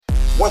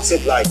What's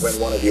it like when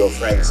one of your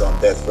friends on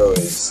death row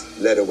is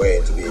led away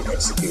to be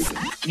executed?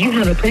 You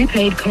have a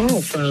prepaid call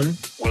from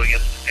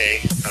William A.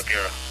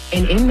 Noguera,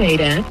 an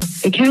inmate at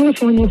the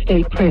California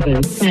State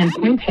Prison, San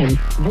Quentin.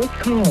 This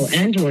call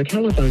and your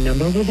telephone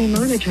number will be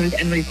monitored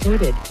and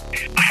recorded.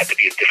 I had to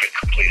be a different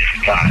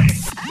completed guy,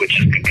 which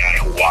is the guy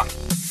who walked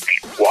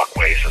the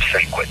walkways of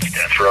San Quentin's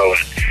death row,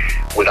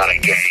 and without a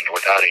gang,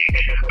 without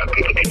a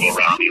group of people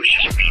around me, it was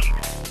just me.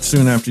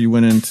 Soon after you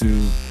went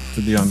into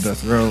to be on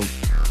death row,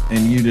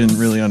 and you didn't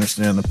really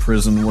understand the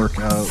prison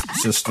workout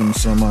system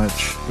so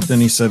much, but then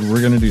he said, we're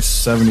going to do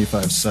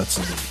 75 sets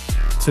of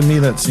it. To me,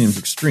 that seems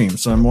extreme.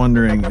 So I'm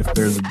wondering if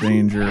there's a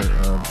danger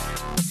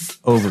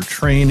of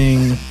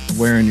overtraining,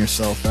 wearing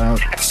yourself out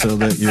so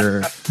that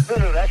you're...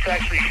 No, that's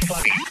actually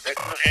funny.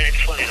 And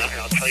it's funny,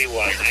 and I'll tell you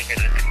why.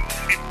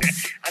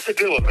 That's a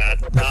good one,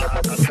 Matt.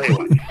 I'll tell you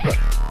why. Look.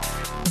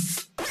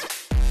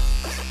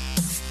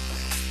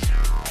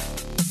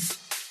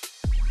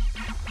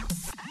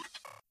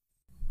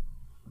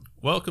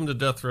 Welcome to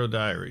Death Row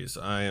Diaries.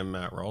 I am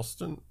Matt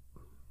Ralston.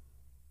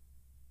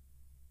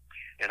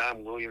 And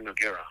I'm William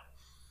Noguera.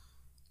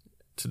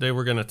 Today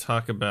we're going to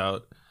talk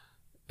about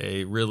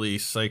a really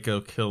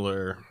psycho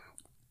killer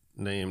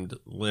named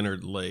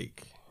Leonard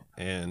Lake.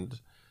 And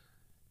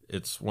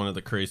it's one of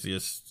the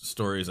craziest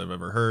stories I've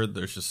ever heard.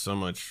 There's just so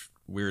much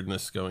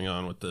weirdness going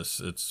on with this.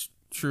 It's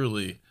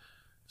truly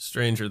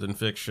stranger than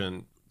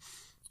fiction.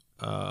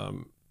 I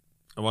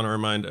want to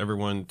remind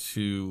everyone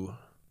to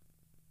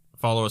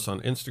follow us on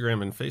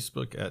Instagram and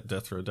Facebook at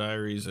Death Row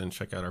Diaries, and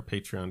check out our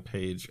Patreon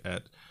page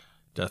at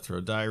Death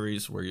Row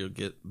Diaries, where you'll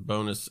get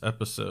bonus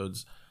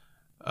episodes.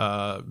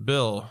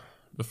 Bill,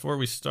 before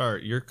we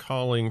start, you're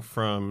calling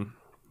from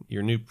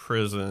your new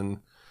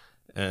prison,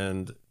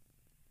 and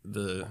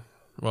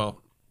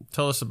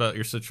tell us about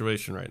your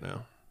situation right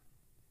now.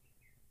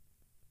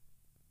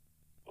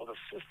 Well, the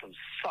system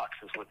sucks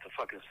is what the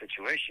fucking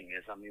situation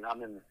is. I mean,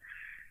 I'm in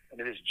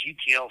this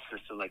GTL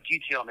system. Like,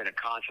 GTL made a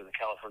contract with the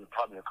California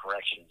Department of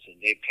Corrections, and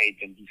they paid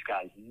these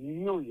guys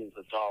millions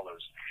of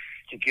dollars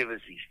to give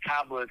us these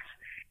tablets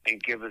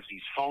and give us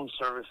these phone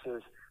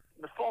services.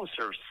 The phone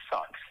service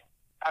sucks.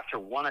 After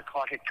 1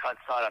 o'clock, it cuts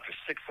out. After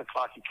 6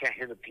 o'clock, you can't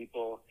hear the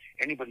people.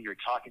 Anybody you're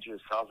talking to,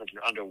 it sounds like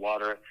you're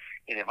underwater.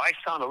 And if I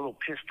sound a little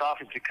pissed off,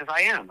 it's because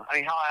I am. I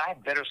mean, I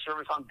have better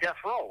service on death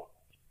row.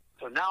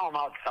 So now I'm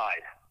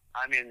outside.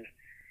 I'm in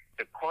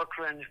the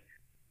Corcoran,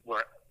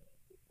 where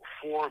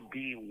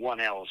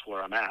 4B1L is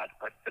where I'm at,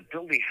 but the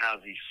building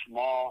has these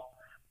small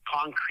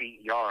concrete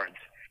yards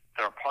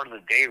that are part of the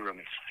day room.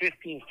 It's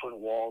 15-foot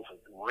walls with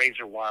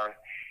razor wire.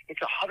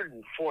 It's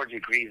 104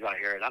 degrees out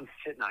here, and I'm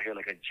sitting out here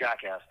like a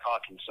jackass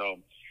talking. So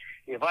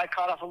if I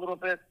caught off a little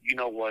bit, you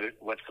know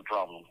what's the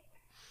problem.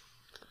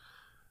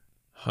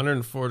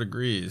 104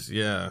 degrees,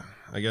 yeah.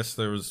 I guess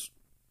there was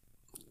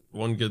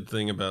one good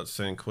thing about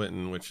San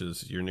Quentin, which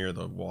is you're near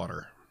the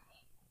water.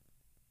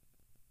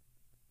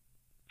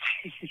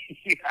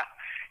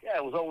 Yeah,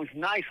 it was always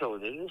nice over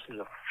there. This is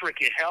a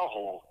freaking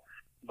hellhole.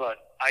 But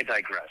I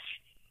digress.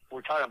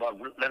 We're talking about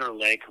Leonard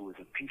Lake, who was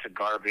a piece of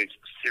garbage,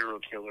 serial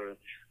killer,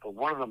 but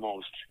one of the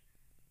most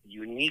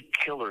unique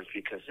killers,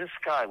 because this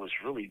guy was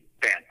really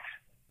bent.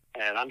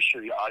 And I'm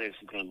sure the audience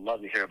is going to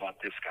love to hear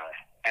about this guy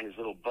and his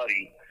little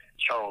buddy,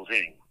 Charles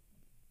Ng.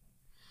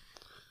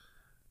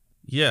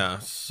 Yeah,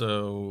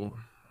 so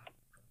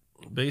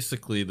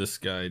basically this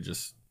guy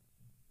just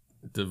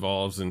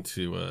devolves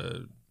into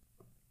a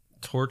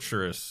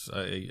torturous.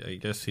 I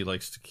guess he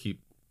likes to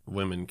keep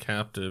women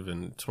captive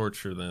and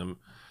torture them,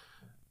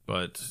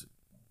 but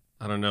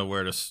I don't know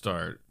where to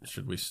start.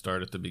 Should we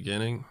start at the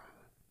beginning?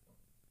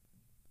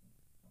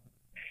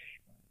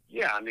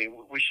 Yeah, I mean,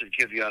 we should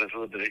give you out a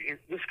little bit.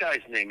 This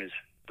guy's name is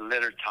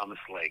Leonard Thomas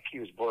Lake.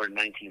 He was born in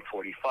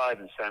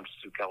 1945 in San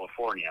Francisco,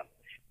 California.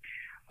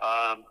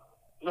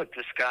 Look,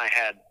 this guy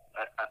had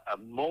a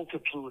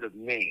multitude of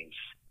names: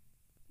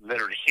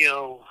 Leonard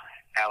Hill,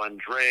 Alan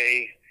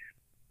Dre,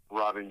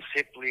 Robin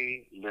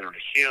Sipley, Leonard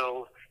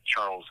Hill,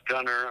 Charles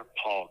Gunner,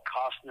 Paul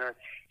Costner.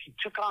 He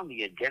took on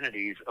the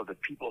identities of the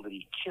people that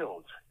he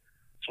killed.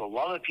 So a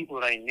lot of the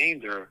people that I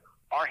named there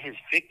are his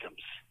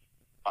victims.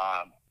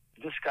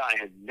 This guy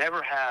had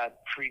never had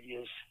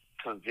previous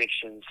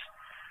convictions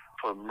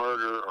for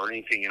murder or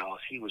anything else.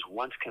 He was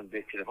once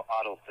convicted of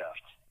auto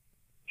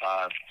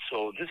theft.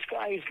 So this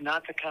guy is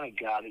not the kind of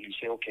guy that you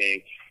say,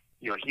 okay,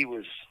 you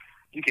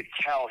could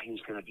tell he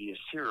was going to be a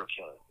serial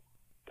killer.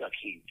 Like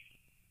he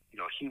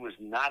was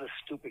not a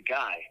stupid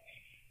guy.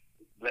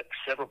 But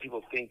several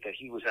people think that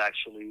he was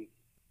actually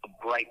a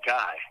bright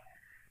guy.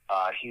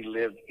 He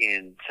lived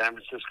in San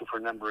Francisco for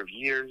a number of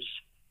years,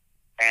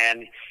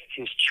 and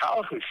his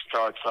childhood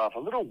starts off a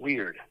little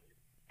weird.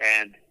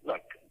 And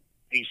look,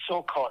 these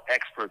so-called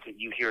experts that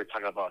you hear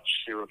talking about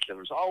serial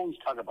killers always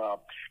talk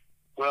about,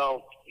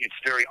 well, it's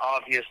very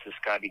obvious this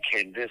guy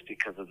became this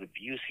because of the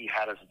abuse he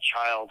had as a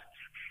child.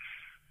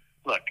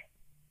 Look,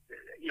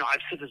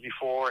 I've said this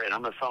before, and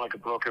I'm going to sound like a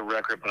broken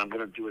record, but I'm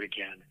going to do it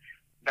again.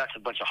 That's a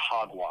bunch of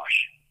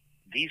hogwash.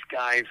 These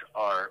guys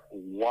are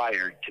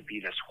wired to be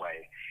this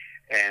way.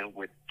 And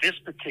with this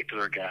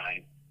particular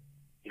guy,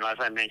 as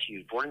I mentioned, he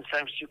was born in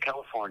San Francisco,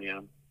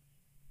 California,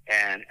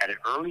 and at an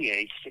early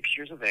age, 6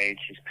 years of age,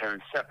 his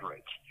parents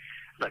separate.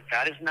 Look,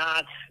 that is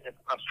not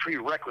a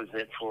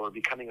prerequisite for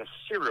becoming a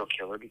serial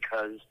killer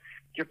because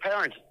your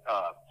parents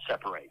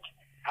separate.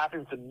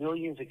 Happens to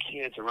millions of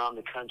kids around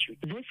the country.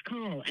 This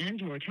call and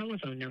your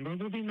telephone number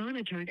will be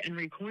monitored and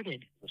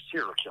recorded.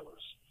 Serial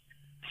killers.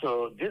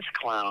 So this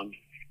clown,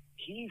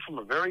 he from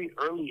a very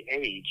early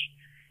age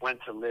went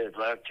to live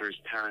right after his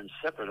parents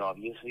separate,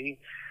 obviously,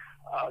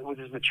 with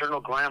his maternal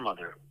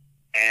grandmother.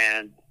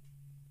 And,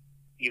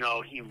 he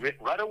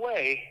right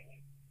away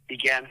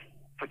began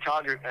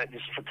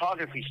this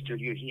photography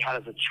studio he had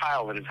as a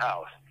child at his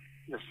house.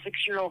 He's a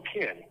 6-year-old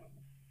kid.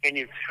 And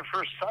his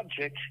first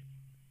subject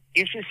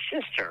is his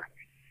sister.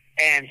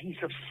 And he's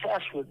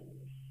obsessed with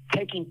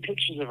taking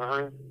pictures of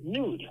her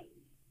nude.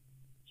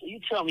 So you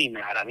tell me,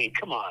 Matt,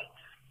 come on.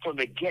 From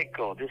the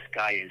get-go, this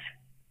guy is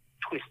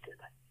twisted.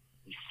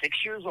 He's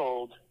 6 years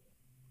old.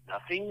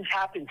 Nothing's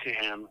happened to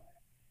him.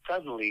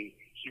 Suddenly,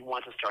 he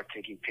wants to start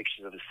taking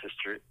pictures of his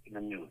sister in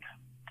the nude.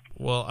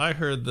 Well, I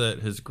heard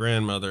that his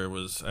grandmother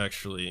was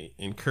actually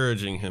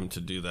encouraging him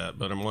to do that,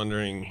 but I'm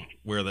wondering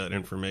where that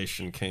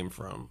information came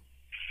from.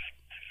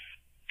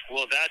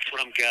 Well, that's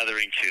what I'm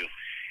gathering too.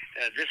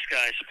 This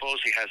guy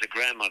supposedly has a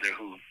grandmother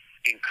who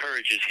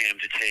encourages him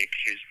to take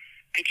his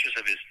pictures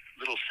of his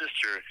little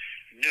sister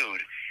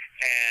nude,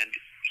 and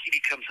he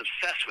becomes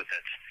obsessed with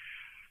it.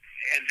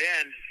 And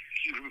then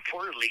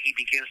he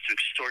begins to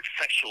extort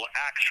sexual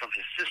acts from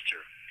his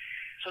sister.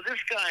 So this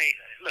guy,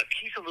 look,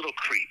 he's a little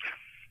creep.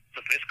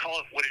 Look, let's call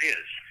it what it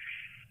is.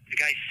 The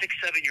guy's 6,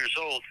 7 years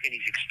old, and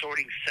he's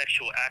extorting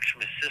sexual acts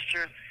from his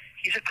sister.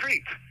 He's a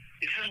creep.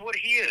 This is what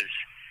he is.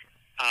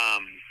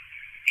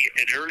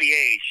 At an early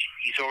age,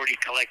 he's already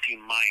collecting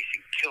mice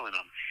and killing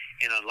them.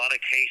 In a lot of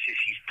cases,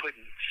 he's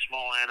putting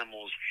small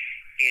animals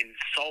in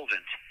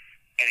solvent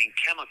and in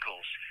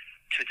chemicals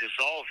to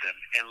dissolve them.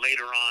 And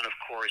later on, of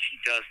course, he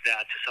does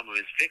that to some of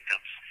his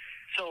victims.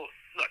 So,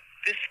 look,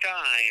 this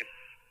guy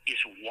is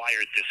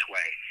wired this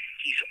way.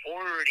 He's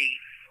already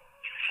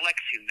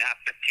flexing that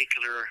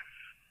particular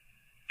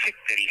tick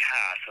that he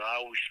has, that I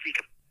always speak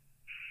of,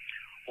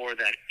 or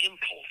that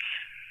impulse.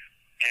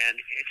 And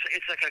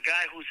it's like a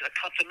guy who's a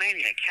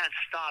kleptomaniac, can't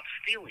stop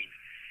stealing.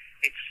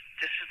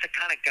 This is the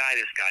kind of guy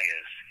this guy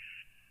is.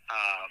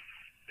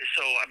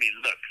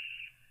 Look,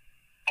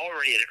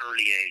 already at an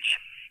early age,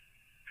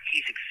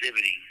 he's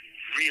exhibiting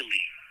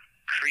really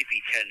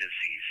creepy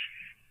tendencies.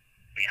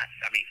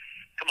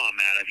 Come on,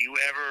 Matt. Have you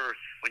ever,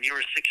 when you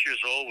were 6 years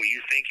old, were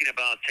you thinking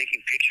about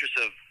taking pictures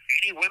of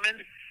any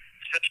women,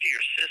 especially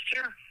your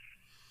sister?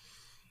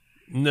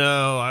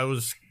 No, I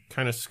was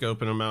kind of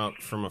scoping him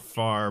out from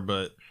afar,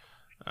 but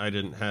I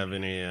didn't have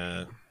any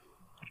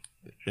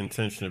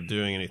intention of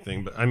doing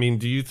anything. But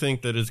do you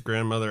think that his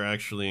grandmother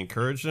actually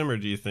encouraged him, or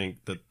do you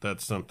think that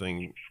that's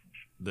something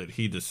that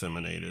he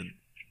disseminated?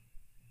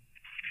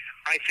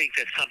 I think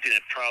that's something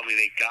that probably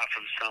they got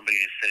from somebody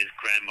and said his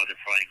grandmother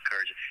probably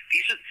encouraged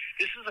him.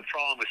 This is the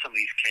problem with some of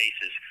these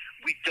cases.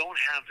 We don't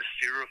have the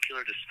serial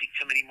killer to speak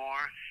to him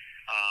anymore.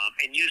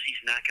 And usually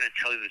he's not going to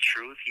tell you the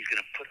truth. He's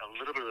going to put a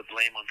little bit of the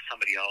blame on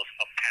somebody else,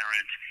 a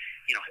parent,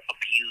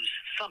 abuse,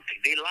 something.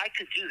 They like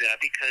to do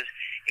that because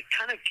it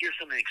kind of gives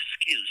them an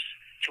excuse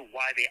to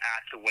why they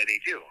act the way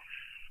they do.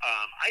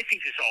 I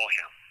think it's all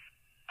him.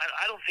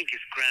 I don't think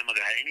his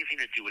grandmother had anything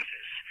to do with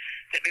this.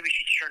 That maybe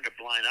she turned a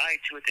blind eye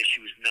to it, that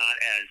she was not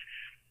as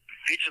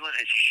vigilant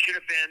as she should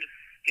have been,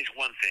 is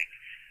one thing.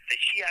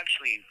 That she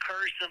actually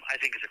encouraged them, I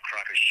think, is a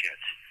crock of shit.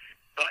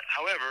 But,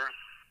 however,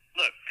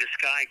 look, this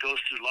guy goes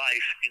through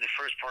life in the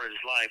first part of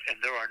his life,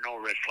 and there are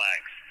no red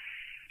flags.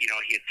 He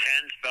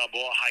attends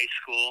Balboa High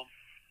School.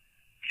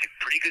 He's a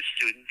pretty good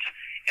student.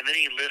 And then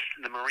he enlists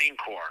in the Marine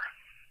Corps.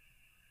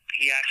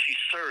 He actually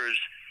serves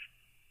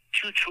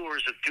 2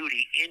 tours of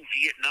duty in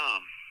Vietnam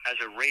as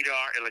a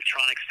radar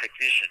electronics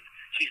technician.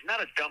 So he's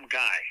not a dumb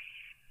guy.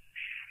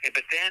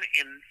 But then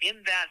in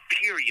that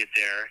period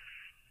there,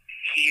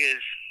 he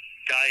is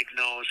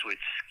diagnosed with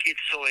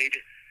schizoid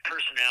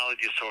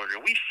personality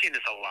disorder. We've seen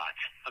this a lot,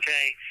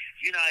 okay?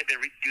 You and I have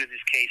been doing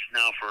this case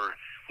now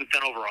we've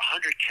done over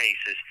 100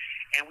 cases,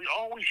 and we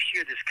always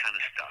hear this kind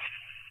of stuff.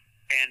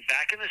 And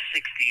back in the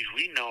 60s,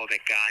 we know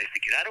that guys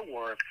that get out of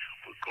work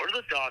would go to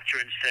the doctor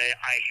and say,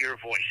 I hear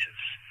voices,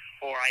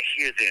 or I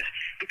hear this,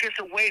 because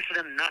it's a way for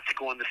them not to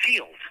go in the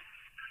field.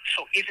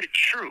 So is it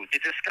true?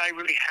 Did this guy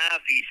really have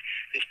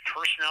this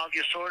personality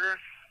disorder?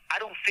 I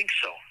don't think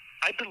so.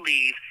 I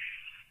believe,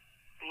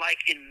 like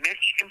in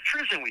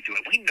prison we do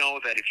it. We know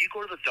that if you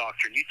go to the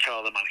doctor and you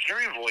tell them, I'm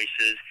hearing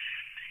voices,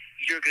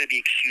 you're going to be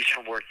excused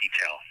from work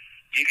detail.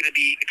 You're going to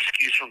be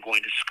excused from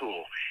going to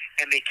school,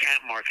 and they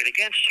can't mark it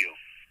against you.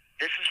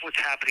 This is what's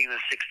happening in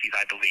the 60s,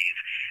 I believe,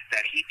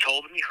 that he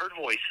told them he heard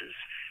voices,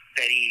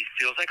 that he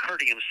feels like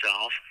hurting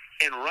himself,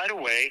 and right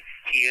away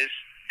he is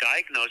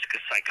diagnosed,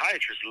 because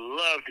psychiatrists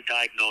love to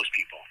diagnose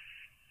people.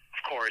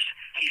 Of course,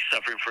 he's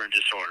suffering from a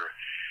disorder.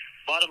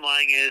 Bottom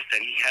line is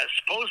that he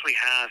supposedly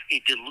has a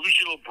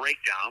delusional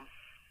breakdown,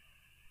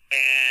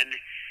 and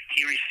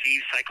He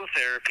received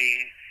psychotherapy,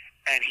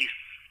 and he's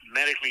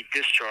medically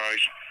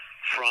discharged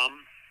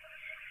from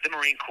the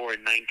Marine Corps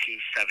in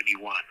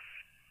 1971.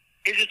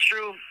 Is it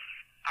true?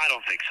 I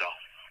don't think so.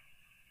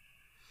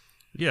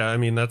 Yeah, I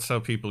mean, that's how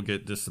people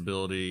get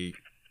disability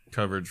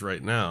coverage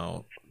right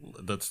now.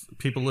 That's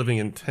people living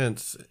in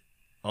tents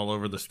all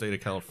over the state of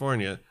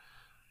California.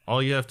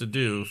 All you have to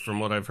do, from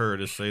what I've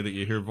heard, is say that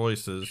you hear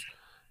voices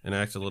and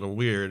act a little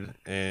weird,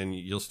 and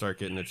you'll start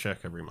getting a check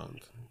every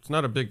month. It's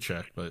not a big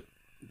check, but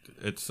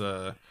it's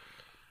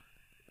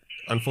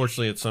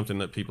unfortunately it's something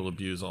that people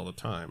abuse all the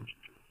time.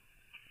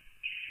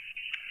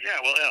 Yeah,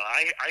 well,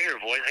 I hear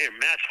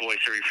Matt's voice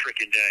every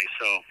freaking day,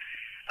 so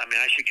I mean,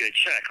 I should get a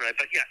check, right?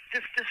 But yeah,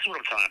 this is what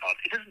I'm talking about.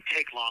 It doesn't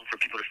take long for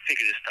people to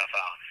figure this stuff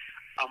out.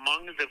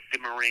 Among the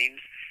Marines,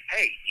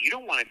 hey, you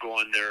don't want to go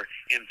in there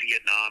in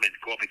Vietnam and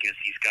go up against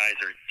these guys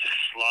that are just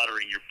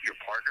slaughtering your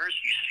partners.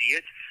 You see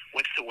it.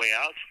 What's the way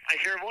out? I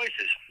hear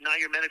voices. Now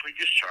you're medically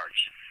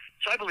discharged.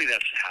 So I believe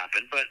that's what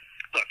happened. But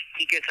look,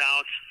 he gets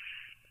out.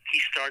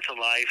 He starts a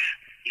life.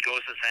 He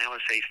goes to San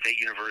Jose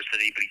State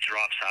University, but he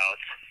drops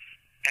out.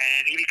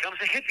 And he becomes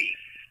a hippie.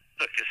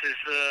 Look, this is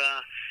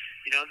the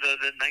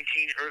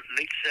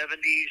late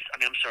 70s.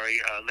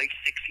 Late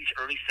 60s,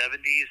 early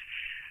 70s.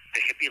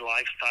 The hippie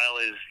lifestyle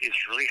is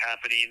really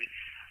happening.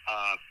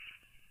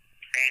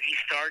 And he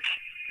starts,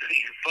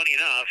 funny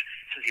enough,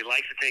 since he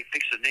likes to take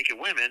pictures of naked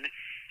women,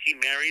 he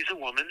marries a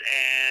woman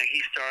and he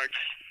starts,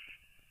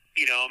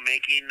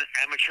 making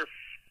amateur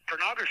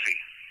pornography.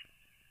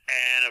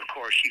 And of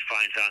course, she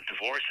finds out and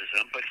divorces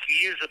him, but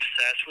he is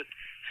obsessed with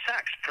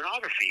sex,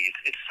 pornography.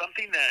 It's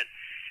something that,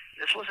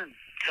 this wasn't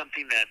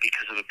something that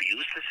because of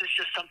abuse, this is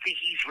just something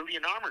he's really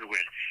enamored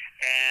with.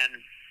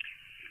 And,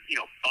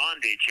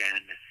 bondage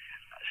and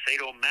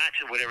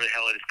sadomasochism, whatever the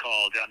hell it is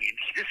called. I mean,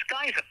 this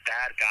guy is a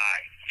bad guy.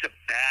 He's a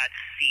bad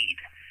seed.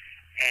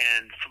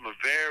 And from a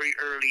very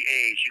early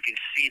age, you can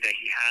see that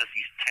he has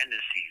these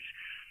tendencies.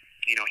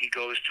 He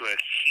goes to a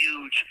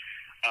huge,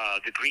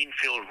 the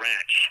Greenfield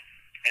Ranch,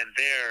 and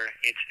there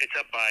it's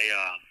up by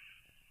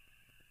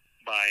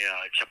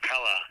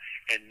Chapela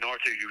in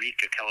northern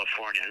Eureka,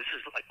 California. This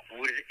is like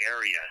wooded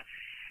area,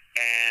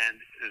 and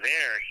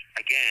there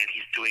again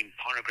he's doing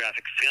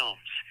pornographic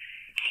films.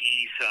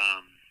 He's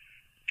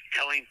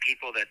telling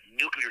people that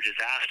nuclear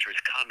disaster is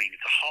coming,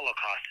 the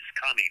Holocaust is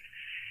coming,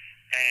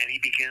 and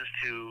he begins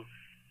to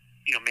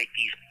make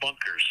these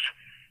bunkers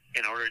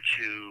in order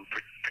to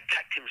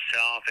protect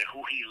himself and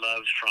who he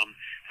loves from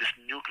this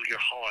nuclear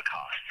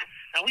holocaust.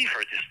 Now, we've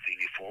heard this thing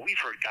before.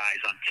 We've heard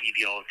guys on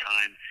TV all the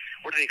time.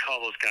 What do they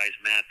call those guys,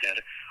 Matt, that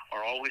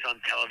are always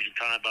on television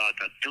talking about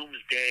the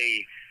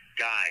doomsday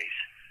guys?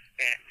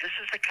 And this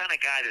is the kind of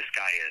guy this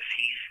guy is.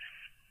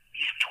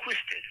 He's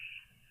twisted.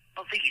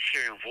 I don't think he's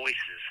hearing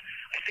voices.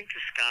 I think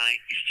this guy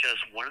is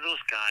just one of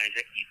those guys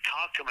that you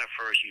talk to him at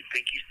first, you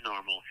think he's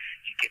normal,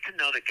 you get to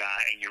know the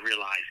guy, and you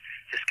realize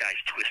this guy's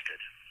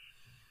twisted.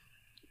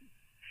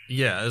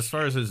 Yeah, as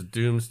far as his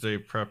doomsday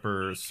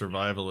prepper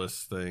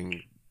survivalist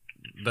thing,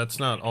 that's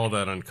not all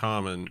that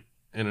uncommon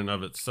in and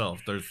of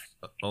itself. There's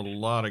a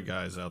lot of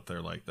guys out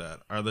there like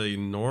that. Are they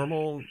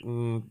normal?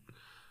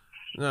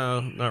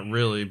 No, not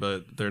really,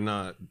 but they're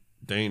not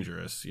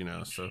dangerous,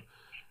 so...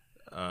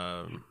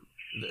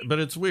 but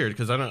it's weird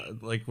because I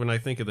don't like when I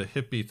think of the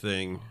hippie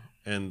thing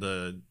and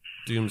the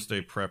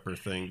doomsday prepper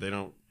thing. They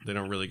don't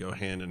really go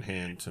hand in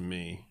hand to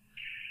me.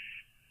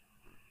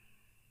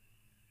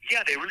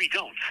 Yeah, they really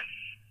don't.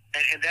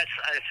 And that's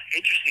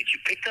interesting that you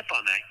picked up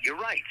on that. You're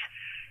right.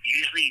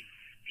 Usually,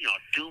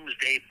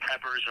 doomsday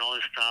preppers and all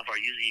this stuff are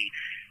usually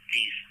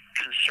these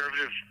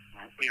conservative,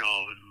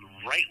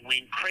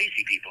 right-wing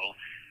crazy people.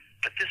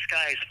 But this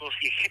guy is supposed to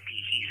be a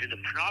hippie. He's into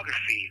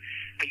pornography,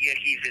 but yet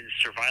he's in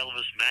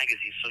survivalist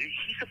magazines. So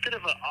he's a bit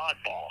of an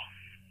oddball.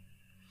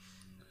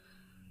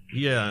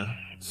 Yeah.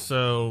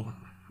 So,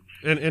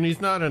 and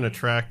he's not an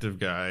attractive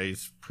guy.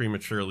 He's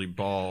prematurely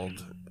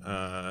bald.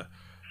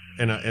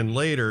 And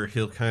later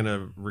he'll kind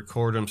of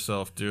record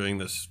himself doing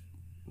this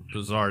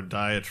bizarre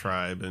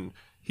diatribe, and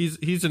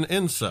he's an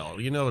incel.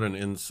 You know what an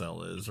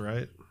incel is,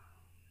 right?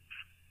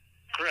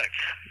 Correct.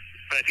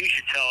 But I think you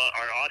should tell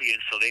our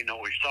audience so they know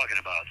what you're talking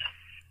about.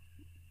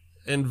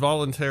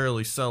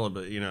 Involuntarily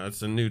celibate,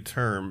 it's a new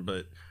term,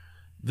 but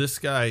this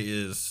guy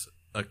is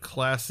a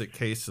classic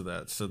case of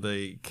that. So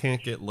they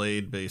can't get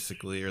laid,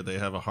 basically, or they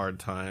have a hard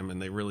time,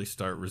 and they really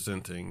start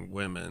resenting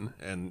women.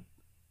 And,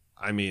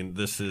 I mean,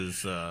 this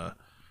is a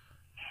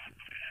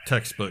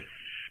textbook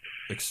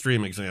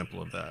extreme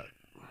example of that.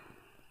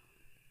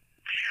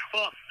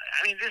 Well,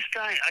 I mean, this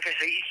guy, like I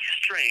say, he's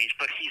strange,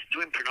 but he's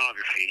doing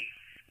pornography.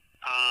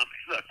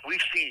 Look,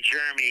 we've seen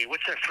Jeremy.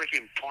 What's that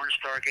freaking porn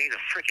star guy? He's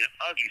a freaking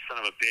ugly son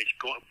of a bitch,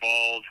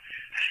 bald,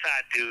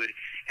 fat dude,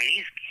 and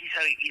he's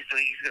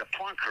got a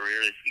porn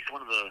career. He's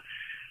one of the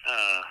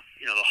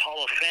the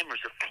Hall of Famers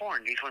of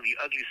porn. He's one of the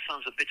ugliest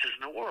sons of bitches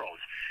in the world.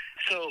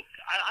 So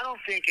I don't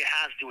think it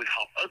has to do with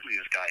how ugly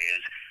this guy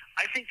is.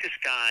 I think this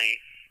guy,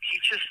 he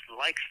just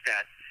likes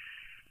that.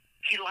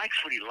 He likes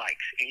what he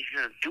likes, and he's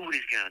going to do what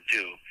he's going to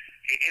do.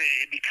 And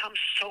it becomes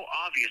so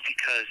obvious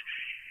because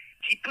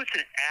He puts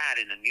an ad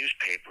in the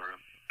newspaper,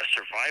 a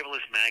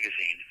survivalist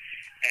magazine,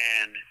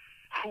 and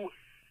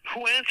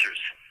who answers?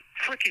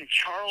 Frickin'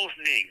 Charles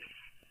Ning.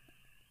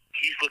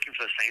 He's looking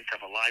for the same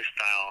type of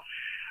lifestyle.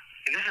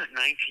 And this is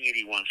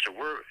 1981, so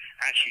we're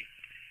actually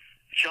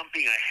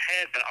jumping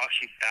ahead, but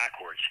actually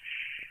backwards.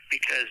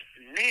 Because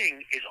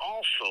Ning is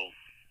also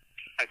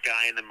a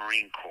guy in the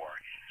Marine Corps.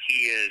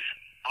 He is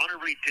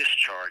honorably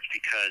discharged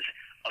because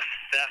of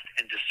theft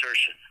and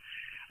desertion.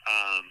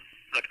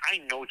 Look,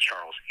 I know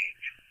Charles Ning.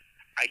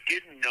 I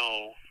didn't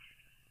know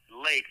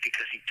Lake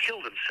because he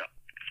killed himself.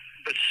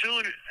 But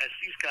soon as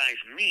these guys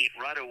meet,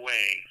 right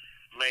away,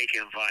 Lake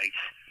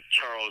invites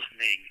Charles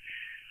Ning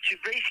to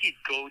basically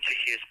go to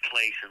his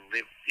place and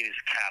live in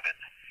his cabin.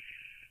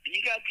 And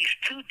you got these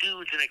two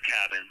dudes in a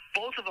cabin,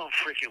 both of them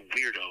freaking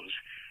weirdos,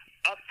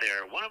 up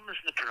there. One of them is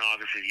in the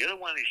pornography. The other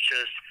one is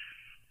just,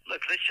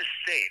 look, let's just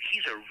say it.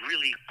 He's a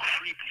really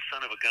creepy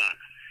son of a gun.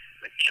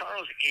 Like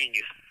Charles Ing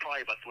is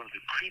probably about one of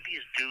the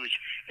creepiest dudes.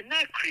 And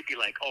not creepy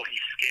like, oh, he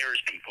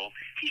scares people.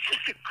 He's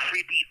just a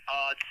creepy,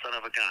 odd son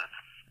of a gun.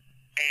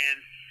 And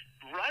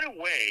right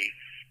away,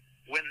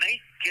 when they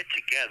get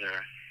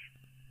together,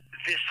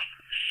 this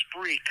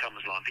spree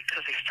comes along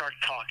because they start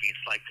talking.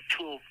 It's like the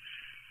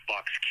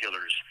Toolbox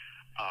Killers,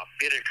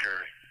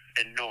 Bittaker,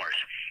 and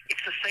Norse.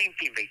 It's the same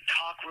thing. They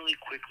talk really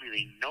quickly.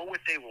 They know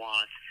what they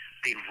want.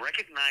 They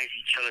recognize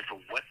each other for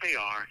what they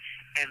are,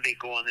 and they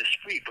go on this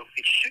spree. But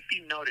it should be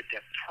noted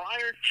that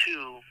prior to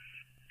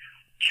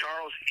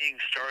Charles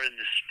Ing starting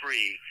the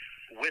spree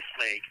with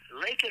Lake,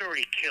 Lake had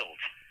already killed.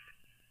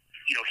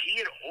 You know, he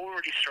had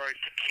already started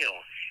to kill.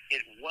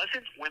 It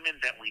wasn't women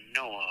that we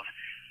know of,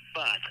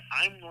 but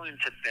I'm willing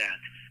to bet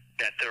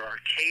that there are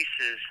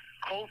cases,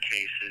 cold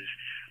cases,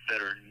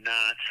 that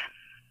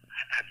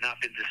have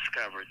not been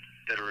discovered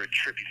that are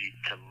attributed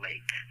to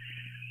Lake.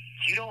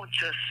 You don't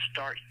just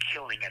start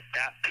killing at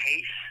that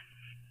pace,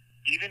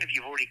 even if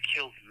you've already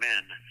killed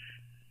men.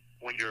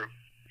 When you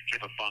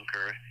have a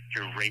bunker,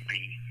 you're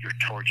raping, you're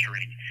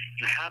torturing.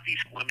 You have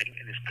these women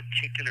in this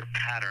particular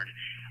pattern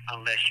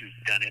unless you've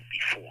done it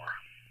before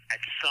at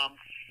some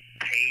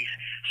pace.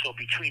 So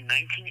between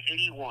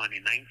 1981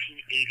 and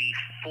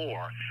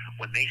 1984,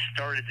 when they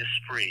started the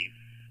spree,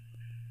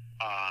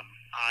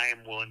 I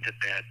am willing to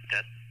bet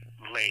that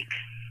Lake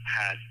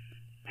had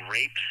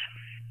rapes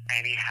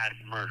and he had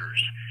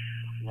murders.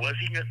 Was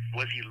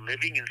he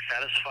living and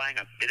satisfying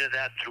a bit of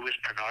that through his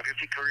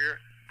pornography career?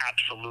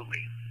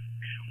 Absolutely.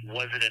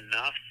 Was it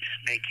enough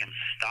to make him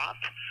stop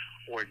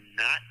or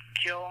not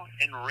kill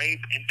and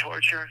rape and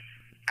torture?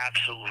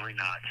 Absolutely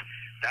not.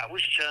 That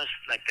was just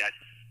like that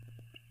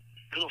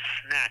little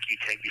snack you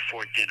take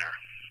before dinner,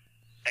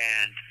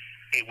 and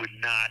it would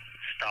not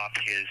stop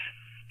his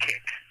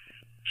kick.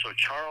 So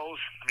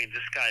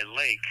this guy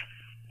Lake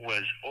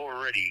was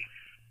already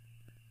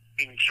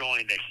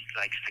enjoying that he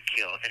likes to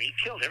kill, and he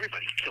killed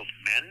everybody. He killed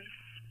men,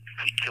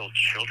 he killed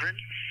children,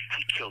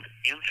 he killed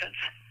infants,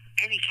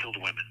 and he killed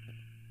women.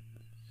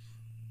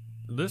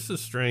 This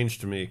is strange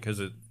to me because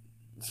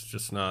it's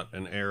just not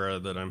an era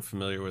that I'm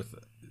familiar with.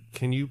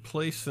 Can you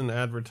place an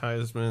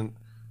advertisement,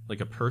 like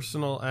a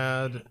personal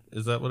ad?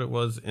 Is that what it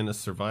was, in a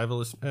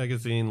survivalist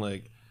magazine?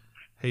 Like,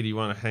 hey, do you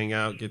want to hang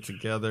out, get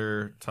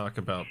together, talk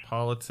about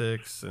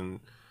politics?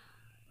 And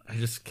I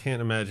just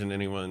can't imagine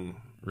anyone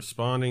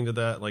responding to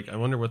that. Like, I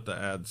wonder what the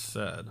ad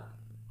said.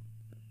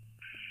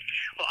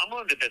 Well, I'm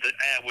willing to bet the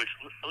ad was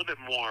a little bit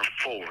more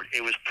forward.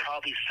 It was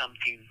probably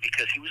something,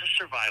 because he was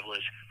a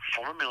survivalist,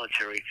 former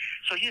military,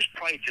 so he was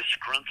probably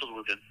disgruntled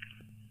with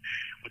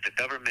the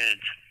government,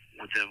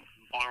 with the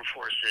armed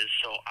forces.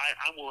 So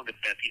I'm willing to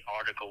bet the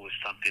article was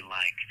something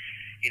like,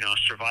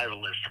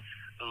 survivalist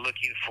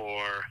looking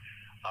for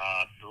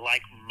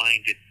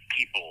like-minded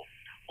people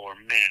or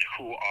men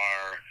who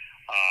are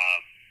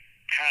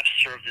have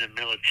served in the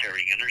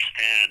military,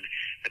 understand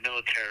the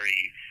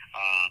military.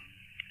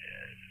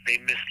 They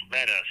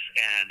misled us,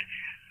 and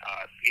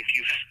if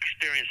you've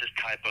experienced this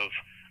type of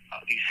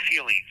these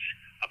feelings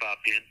about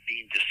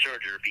being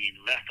deserted or being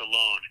left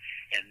alone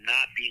and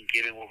not being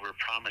given what we were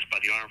promised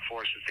by the armed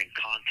forces, then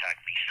contact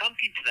me.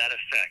 Something to that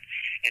effect.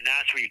 And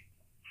that's where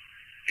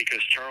because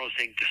Charles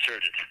Ing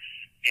deserted,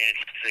 and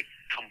he's a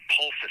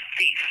compulsive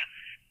thief.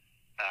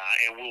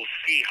 And we'll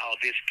see how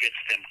this gets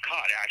them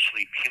caught.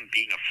 Actually, him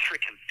being a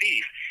freaking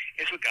thief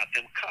is what got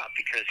them caught,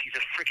 because he's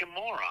a freaking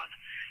moron.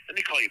 Let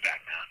me call you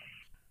back now.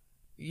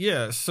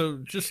 Yeah, so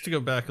just to go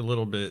back a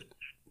little bit,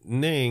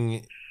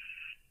 Ning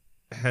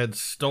had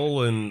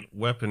stolen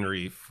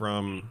weaponry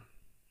from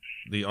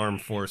the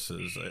armed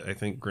forces. I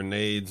think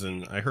grenades,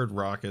 and I heard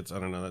rockets. I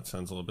don't know, that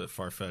sounds a little bit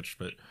far-fetched,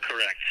 but...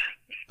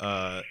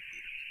 Correct.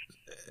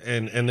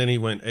 And then he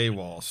went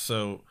AWOL.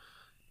 So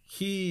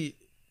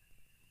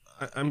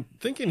I'm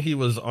thinking he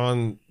was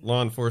on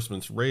law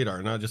enforcement's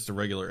radar, not just a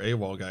regular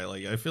AWOL guy.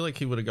 Like, I feel like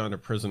he would have gone to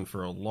prison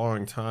for a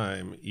long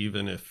time,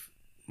 even if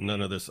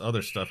none of this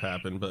other stuff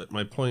happened. But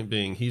my point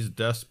being, he's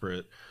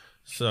desperate.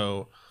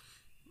 So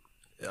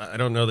I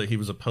don't know that he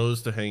was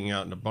opposed to hanging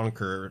out in a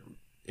bunker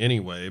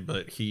anyway,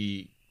 but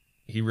he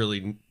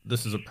really,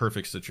 this is a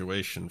perfect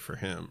situation for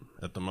him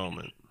at the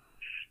moment.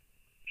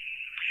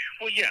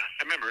 Well, yeah.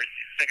 Remember,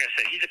 like I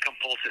said, he's a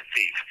compulsive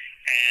thief,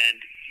 and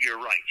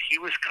you're right. He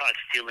was caught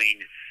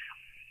stealing.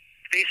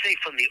 They say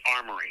from the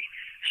armory,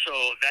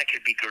 so that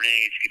could be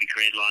grenades, it could be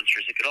grenade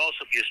launchers. It could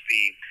also just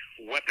be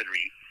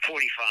weaponry,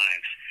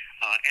 45s,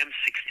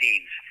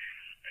 M16s.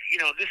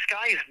 You know, this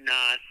guy is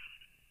not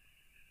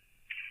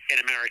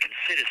an American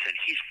citizen.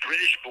 He's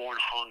British-born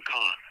Hong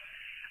Kong.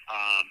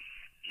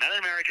 Not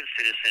an American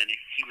citizen.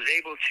 He was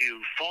able to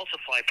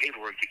falsify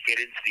paperwork to get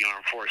into the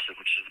armed forces,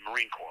 which is the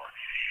Marine Corps.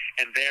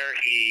 And there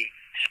he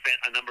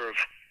spent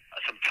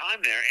some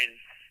time there, and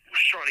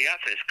shortly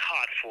after is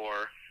caught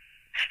for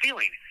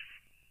stealing.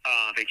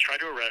 They try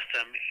to arrest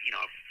him. You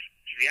know,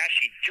 they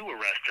actually do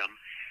arrest him.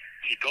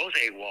 He goes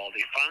AWOL.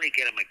 They finally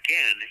get him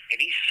again, and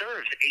he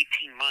serves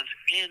 18 months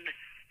in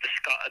the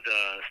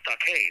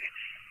stockade,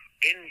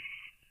 in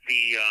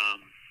the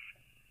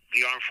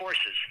armed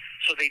forces.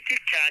 So they did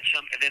catch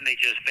him, and then they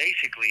just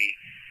basically,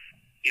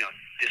 you know,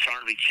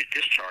 dishonorably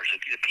discharged him.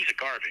 He's a piece of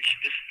garbage.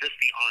 Let's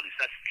be honest.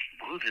 That's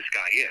who this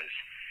guy is.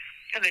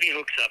 And then he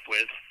hooks up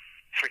with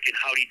freaking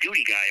howdy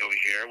doody guy over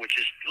here, which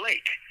is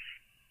Lake.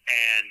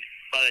 And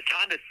by the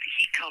time that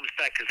he comes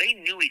back, because they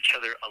knew each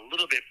other a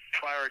little bit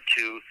prior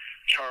to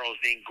Charles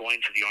going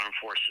to the armed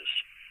forces.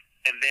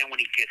 And then when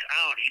he gets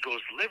out, he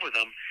goes to live with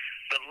them.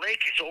 But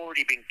Lake has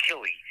already been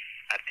killing.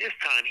 At this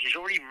time, he's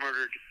already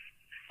murdered,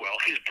 well,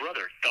 his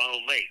brother,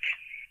 Donald Lake,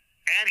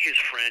 and his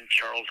friend,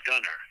 Charles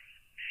Gunner.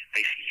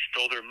 He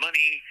stole their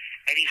money,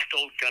 and he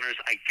stole Gunner's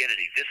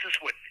identity. This is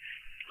what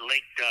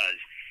Lake does.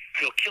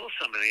 He'll kill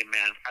somebody,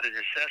 man, out of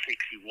necessity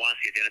because he wants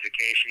the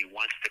identification, he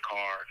wants the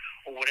car,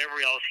 or whatever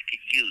else he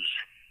could use.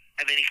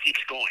 And then he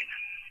keeps going.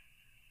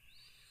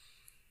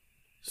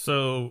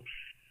 So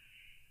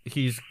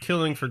he's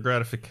killing for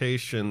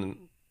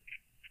gratification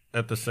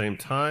at the same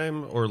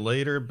time or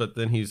later, but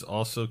then he's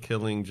also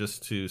killing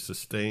just to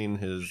sustain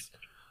his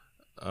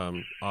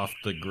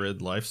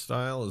off-the-grid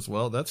lifestyle as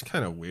well. That's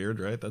kind of weird,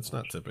 right? That's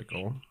not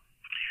typical.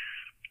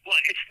 Well,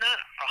 it's not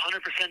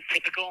 100%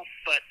 typical,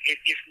 but it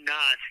is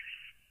not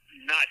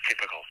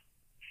typical.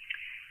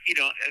 You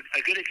know,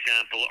 a good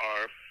example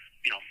are,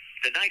 you know,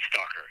 the Night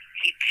Stalker.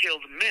 He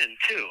killed men,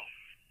 too.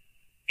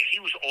 He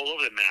was all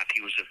over the map.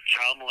 He was a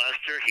child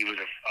molester. He was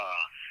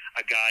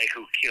a guy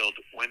who killed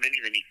women,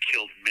 and then he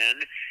killed men.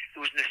 It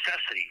was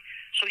necessity.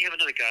 So you have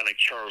another guy like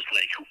Charles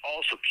Lake, who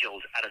also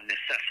kills out of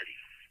necessity.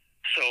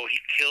 So he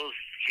kills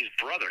his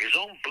brother, his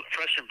own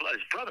flesh and blood,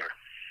 his brother,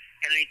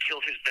 and then he kills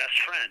his best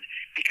friend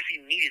because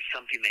he needed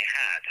something they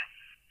had.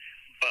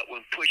 But when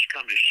push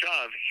comes to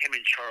shove, him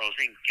and Charles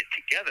Ng get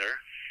together,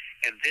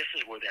 and this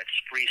is where that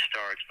spree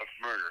starts of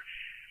murder.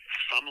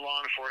 Some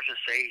law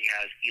enforcement say he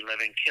has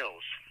 11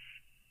 kills.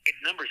 It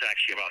numbers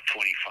actually about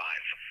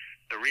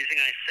 25. The reason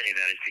I say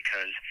that is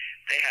because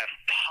they have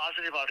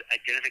positive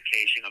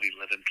identification of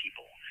 11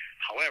 people.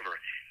 However,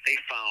 they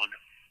found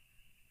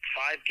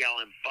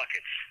 5-gallon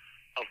buckets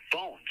of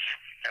bones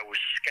that were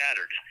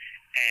scattered,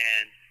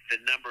 and the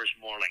number is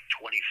more like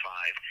 25.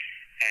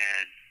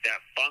 And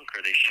that bunker,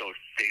 they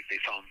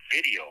found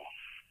video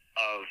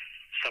of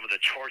some of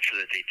the torture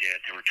that they did.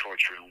 They were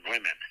torturing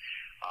women,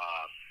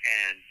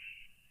 and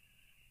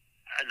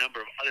a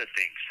number of other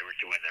things they were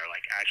doing there,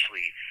 like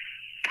actually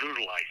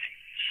brutalizing,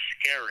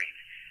 scaring,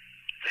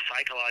 the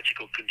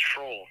psychological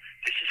control.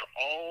 This is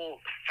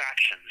all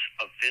factions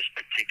of this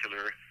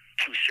particular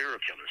two serial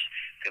killers.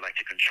 They like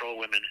to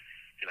control women.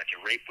 They like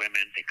to rape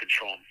women. They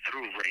control them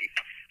through rape.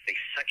 They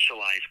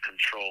sexualize,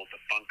 control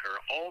the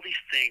bunker. All these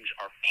things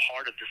are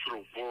part of this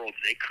little world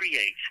they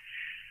create.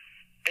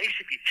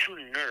 Basically, two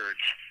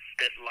nerds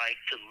that like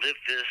to live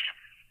this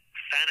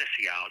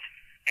fantasy out,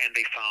 and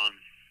they found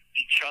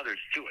each other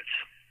to do it.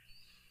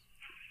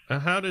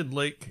 How did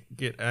Lake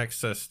get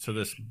access to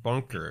this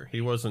bunker?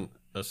 He wasn't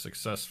a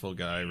successful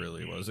guy,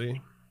 really, was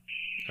he?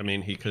 I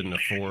mean, he couldn't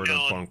afford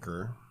a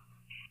bunker.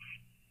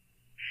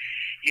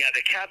 Yeah,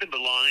 the cabin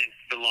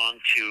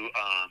belonged to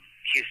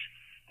his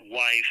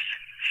wife's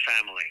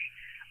family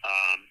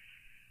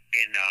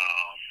in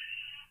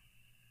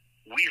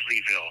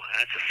Weasleyville.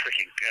 That's a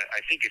freaking,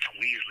 I think it's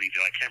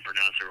Weasleyville. I can't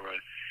pronounce it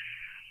right.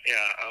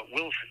 Yeah,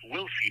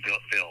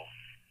 Wilseyville.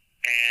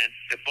 And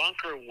the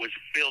bunker was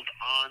built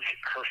on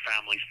her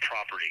family's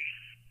property.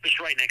 It's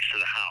right next to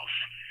the house.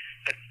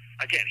 But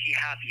again, he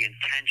had the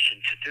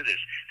intention to do this.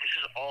 This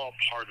is all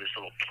part of this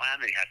little plan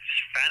that he had,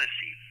 this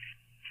fantasy.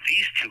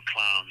 These two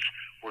clowns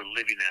were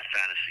living that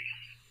fantasy.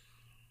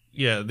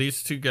 Yeah,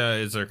 these two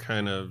guys are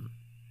kind of,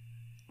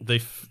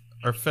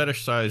 are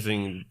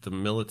fetishizing the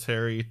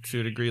military to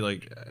a degree.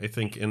 Like, I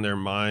think in their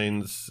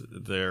minds,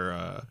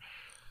 they're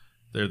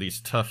these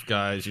tough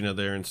guys. You know,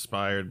 they're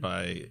inspired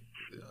by,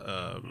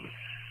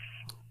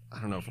 I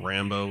don't know if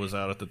Rambo was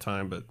out at the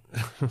time, but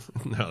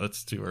no,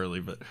 that's too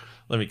early. But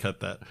let me cut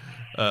that.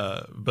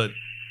 But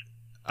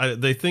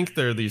they think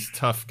they're these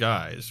tough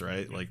guys,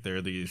 right? Like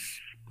they're these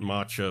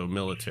macho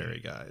military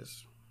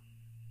guys.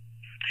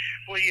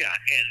 Well, yeah,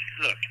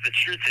 and look, the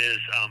truth is,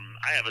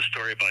 I have a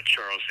story about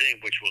Charles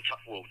Ng, which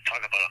we'll talk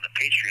about on the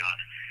Patreon.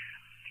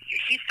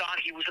 He thought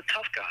he was a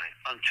tough guy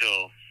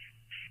until,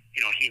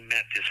 you know, he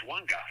met this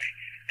one guy,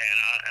 And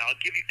I'll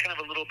give you kind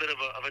of a little bit of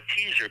a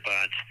teaser,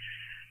 but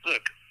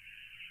look,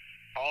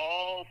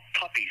 all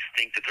puppies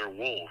think that they're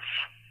wolves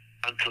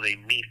until they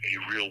meet a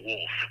real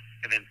wolf,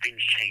 and then things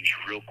change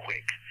real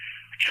quick.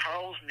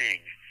 Charles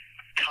Ning,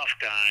 tough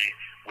guy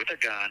with a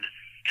gun,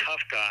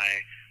 tough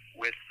guy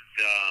with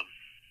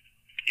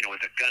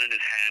with a gun in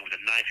his hand, with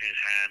a knife in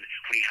his hand,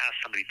 when he has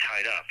somebody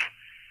tied up.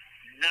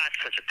 Not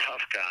such a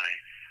tough guy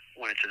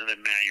when it's another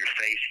man you're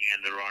facing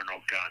and there are no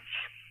guns.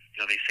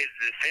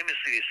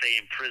 Famously they say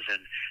in prison,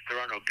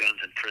 there are no guns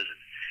in prison.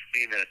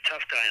 Meaning that a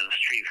tough guy on the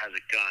street who has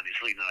a gun is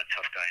really not a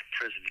tough guy in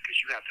prison because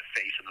you have to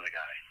face another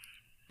guy.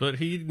 But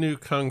he knew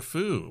Kung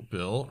Fu,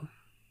 Bill.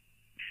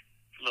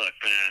 Look,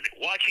 man,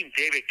 watching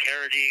David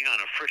Carradine on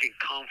a freaking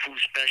Kung Fu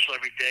special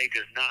every day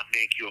does not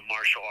make you a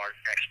martial art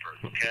expert,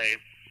 okay?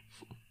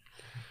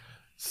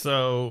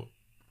 So,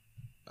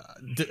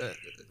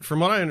 from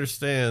what I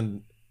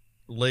understand,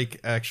 Lake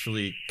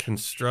actually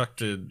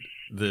constructed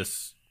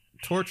this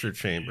torture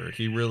chamber.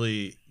 He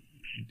really,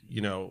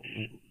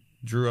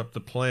 drew up the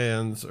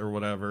plans or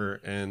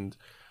whatever and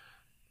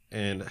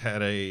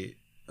had a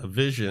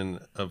vision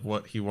of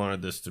what he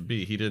wanted this to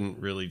be. He didn't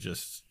really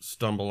just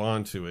stumble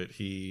onto it.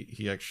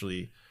 He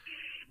actually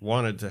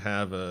wanted to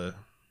have a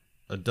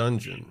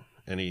dungeon,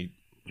 and he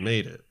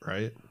made it,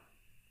 right?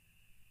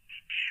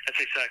 That's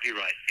exactly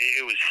right.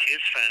 It was his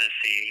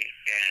fantasy,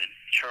 and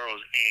Charles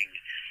Ng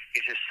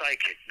is his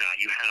psychic. Now,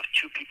 you have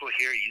two people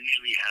here. You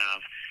usually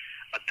have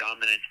a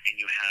dominant and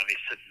you have a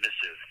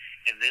submissive.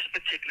 In this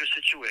particular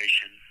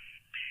situation,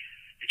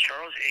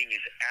 Charles Ng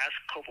is as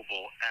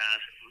culpable as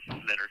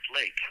Leonard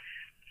Lake.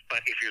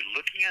 But if you're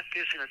looking at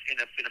this in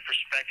a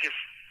perspective,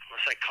 a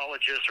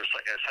psychologist or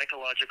a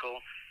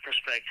psychological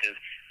perspective,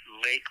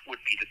 Lake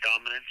would be the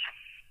dominant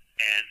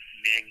and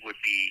Ng would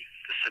be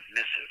the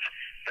submissive.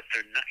 But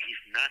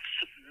he's not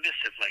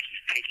submissive like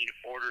he's taking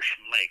orders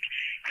from Lake.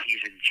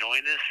 He's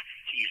enjoying this.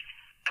 He's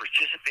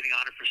participating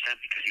 100%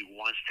 because he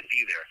wants to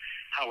be there.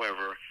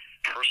 However,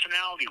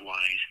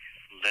 personality-wise,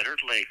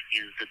 Leonard Lake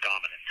is the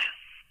dominant.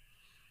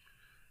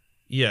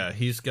 Yeah,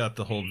 he's got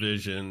the whole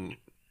vision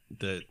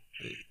that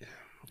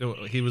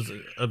he was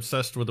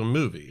obsessed with a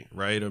movie,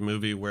 right? A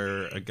movie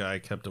where a guy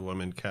kept a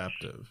woman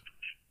captive.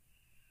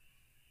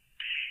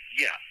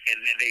 Yeah, and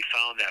they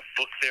found that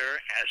book there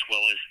as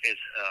well as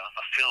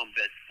a film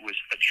that was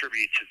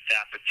attributed to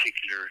that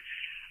particular.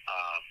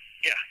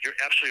 Yeah, you're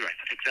absolutely right.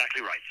 That's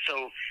exactly right.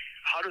 So,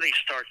 how do they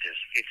start this?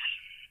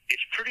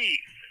 It's pretty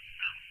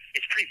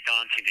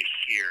daunting to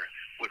hear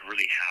what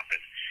really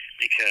happened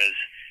because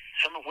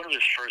one of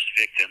his first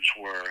victims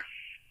were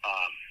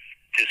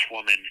this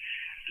woman,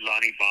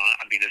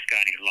 this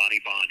guy named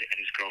Lonnie Bond and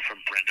his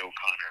girlfriend Brenda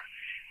O'Connor.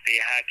 They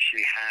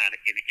actually had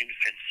an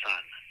infant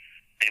son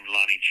named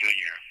Lonnie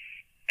Jr.,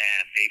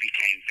 and they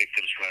became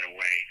victims right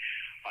away.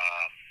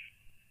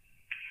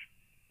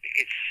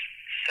 It's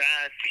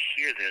sad to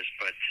hear this,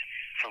 but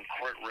from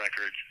court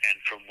records and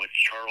from what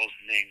Charles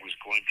Ning was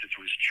going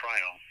through his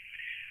trial,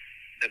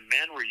 the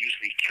men were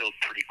usually killed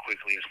pretty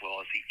quickly as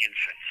well as the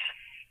infants.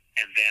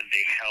 And then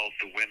they held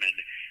the women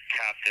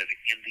captive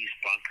in these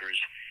bunkers,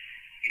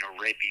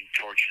 raping,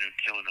 torturing them,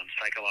 killing them,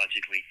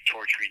 psychologically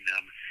torturing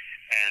them,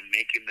 and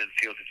making them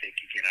feel that they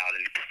could get out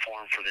and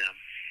perform for them.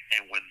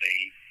 And when they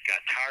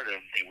got tired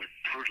of them, they would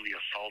brutally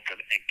assault them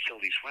and kill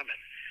these women.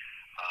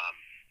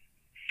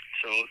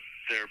 So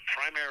their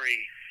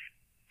primary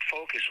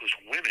focus was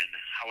women.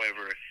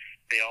 However,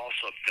 they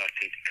also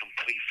abducted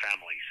complete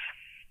families.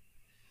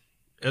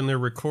 And they're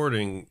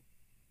recording,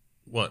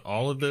 what,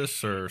 all of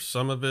this or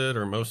some of it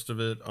or most of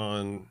it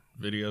on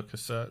video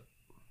cassette?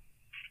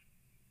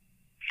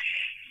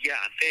 Yeah,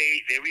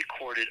 they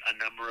recorded a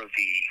number of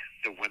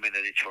the women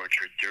that they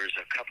tortured. There's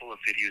a couple of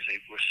videos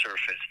that were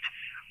surfaced.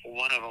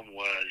 One of them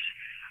was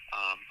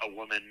a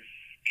woman,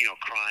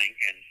 crying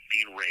and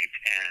being raped,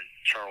 and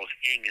Charles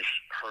Ng is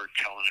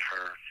telling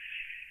her,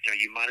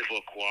 you might as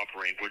well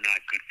cooperate. We're not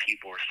good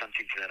people, or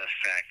something to that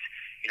effect.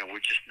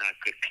 We're just not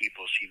good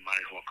people, so you might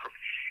as well.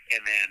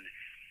 And then,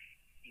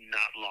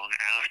 not long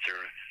after,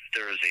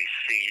 there is a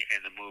scene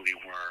in the movie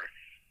where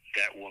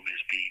that woman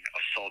is being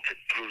assaulted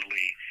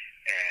brutally,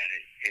 and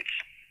it's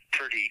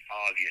pretty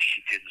obvious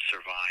she didn't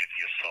survive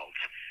the assault.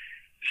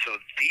 So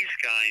these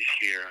guys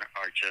here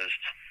are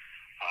just,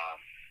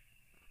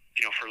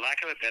 for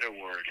lack of a better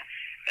word,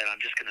 and I'm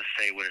just going to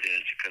say what it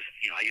is because,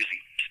 I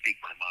usually speak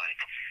my mind.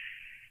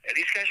 And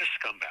these guys are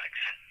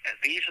scumbags. And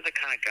these are the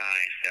kind of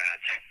guys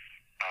that,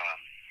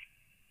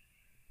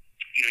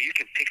 you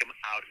can pick them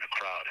out in a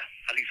crowd.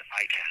 At least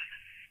I can,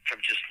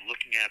 from just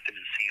looking at them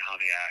and seeing how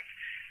they act.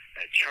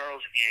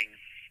 Charles Ng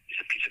is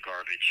a piece of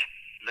garbage.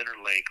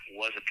 Leonard Lake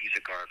was a piece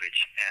of garbage.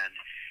 And,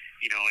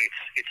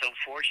 it's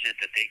unfortunate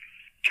that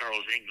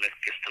Charles Ng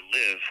gets to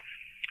live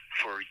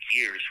for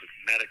years with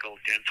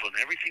medical, dental, and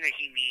everything that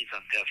he needs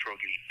on death row,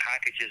 getting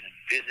packages and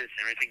visits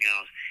and everything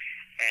else.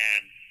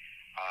 And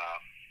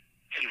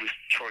he was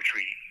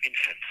torturing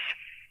infants.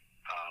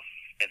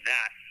 And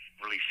that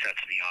really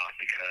sets me off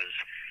because,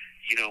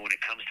 when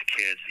it comes to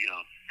kids,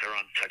 they're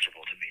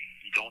untouchable to me.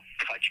 You don't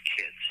touch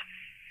kids.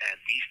 And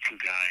these two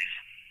guys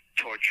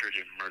tortured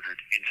and murdered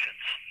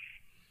infants.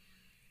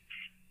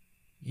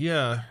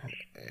 Yeah,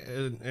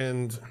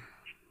 and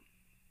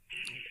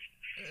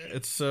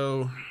it's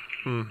so,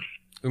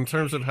 in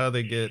terms of how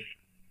they get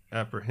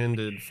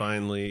apprehended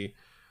finally,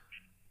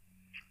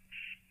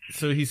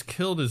 so he's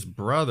killed his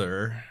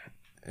brother,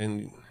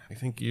 and I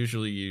think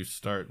usually you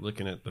start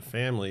looking at the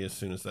family as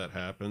soon as that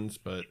happens,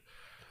 but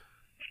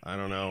I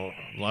don't know,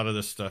 a lot of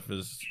this stuff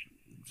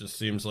just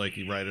seems like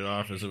you write it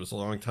off as it was a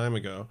long time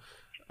ago.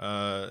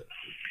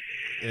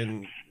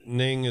 And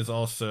Ning is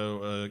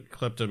also a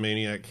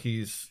kleptomaniac.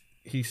 He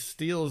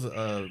steals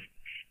a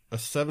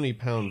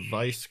 70-pound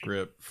vice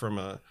grip from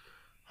a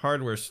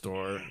hardware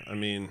store. I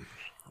mean,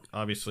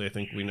 obviously, I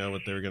think we know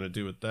what they were going to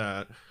do with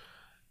that.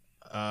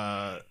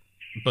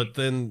 But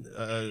then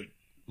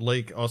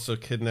Lake also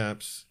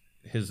kidnaps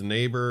his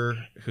neighbor,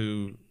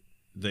 who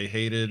they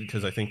hated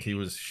because I think he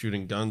was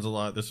shooting guns a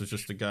lot. This was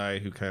just a guy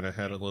who kind of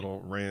had a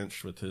little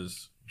ranch with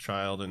his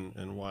child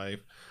and wife,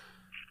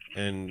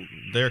 and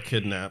they're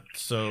kidnapped.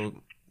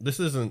 So this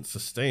isn't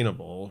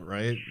sustainable,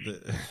 right?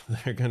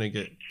 They're going to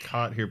get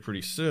caught here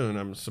pretty soon.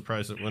 I'm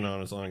surprised it went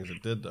on as long as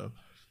it did, though.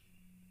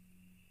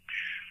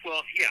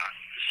 Well, yeah.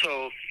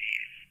 So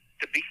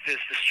the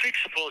streak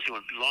supposedly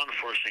when law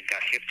enforcement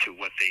got hip to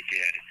what they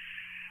did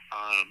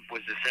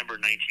was December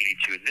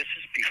 1982, and this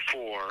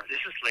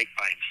is Lake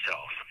by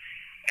himself,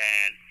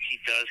 and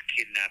he does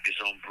kidnap his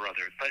own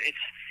brother. But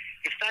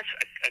it's not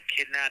a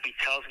kidnap. He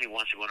tells him he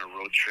wants to go on a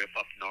road trip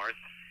up north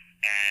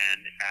and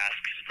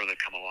asks his brother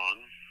to come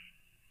along.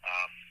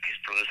 His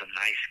brother's a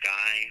nice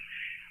guy,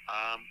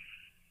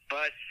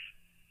 but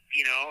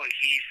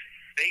he's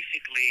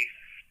basically,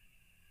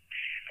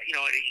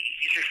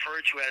 he's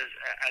referred to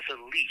as a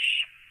leash,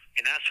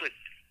 and that's what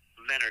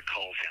Leonard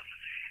calls him.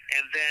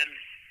 And then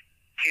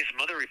his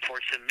mother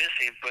reports him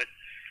missing, but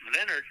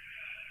Leonard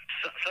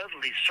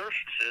suddenly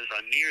surfaces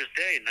on New Year's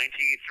Day in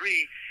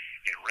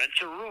 1983 and rents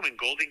a room in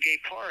Golden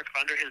Gate Park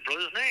under his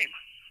brother's name,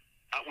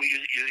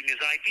 using his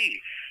ID.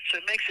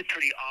 So it makes it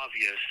pretty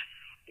obvious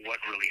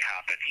what really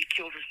happened. He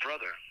killed his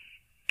brother.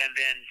 And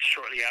then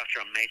shortly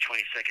after, on May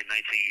 22nd,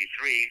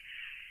 1983,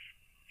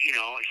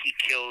 he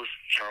kills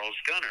Charles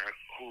Gunner,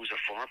 who's a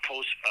former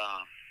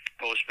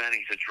postman.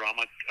 He's a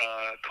drama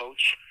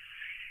coach.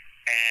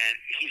 And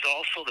he's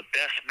also the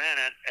best man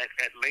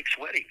at Lake's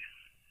wedding.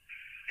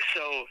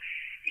 So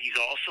he's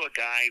also a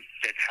guy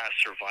that has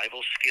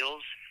survival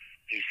skills.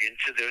 He's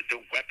into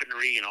the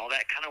weaponry and all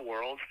that kind of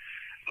world.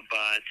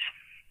 But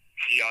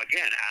he,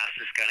 again, asked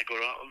this guy to go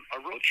on a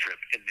road trip.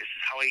 And this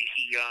is how he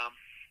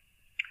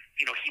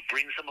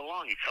brings them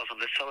along. He tells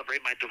them, let's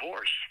celebrate my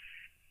divorce.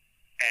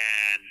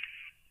 And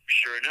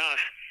sure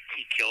enough,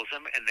 he kills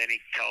him. And then he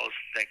tells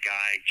that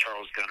guy,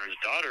 Charles Gunner's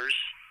daughters,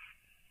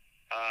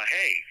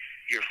 hey,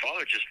 your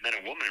father just met a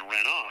woman and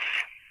ran off,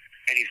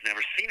 and he's never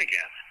seen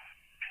again.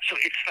 So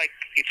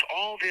it's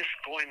all this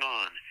going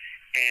on,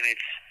 and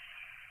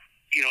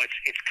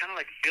it's kind of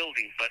like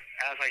building. But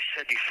as I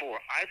said before,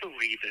 I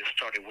believe that it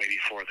started way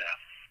before that.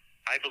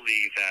 I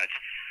believe that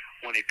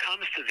when it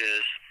comes to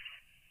this,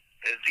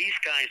 these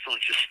guys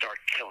don't just start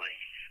killing.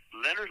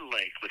 Leonard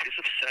Lake, with his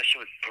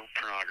obsession with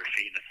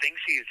pornography and the things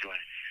he is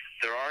doing,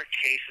 there are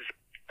cases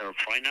that are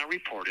probably not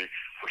reported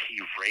where he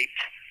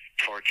raped,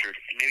 tortured,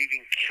 and maybe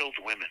even killed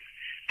women.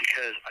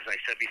 Because, as I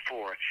said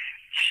before,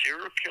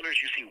 serial killers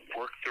usually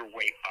work their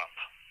way up.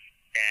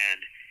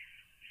 And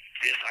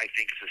this, I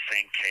think, is the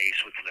same case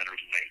with Leonard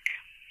Lake.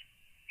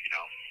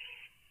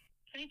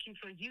 Thank you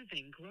for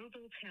using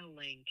Global Tel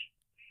Link.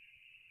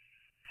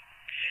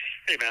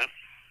 Hey, man.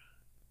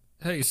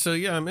 Hey, so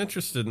yeah, I'm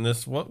interested in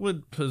this. What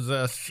would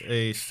possess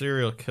a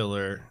serial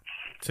killer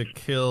to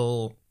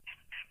kill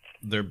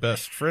their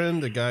best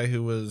friend, a guy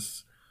who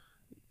was...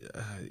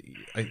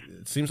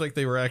 it seems like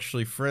they were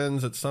actually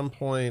friends at some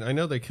point. I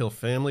know they kill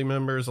family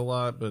members a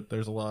lot, but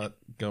there's a lot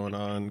going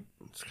on.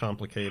 It's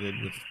complicated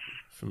with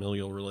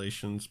familial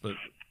relations, but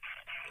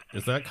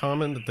is that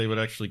common that they would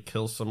actually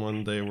kill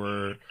someone they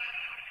were,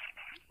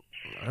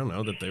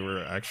 that they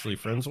were actually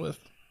friends with?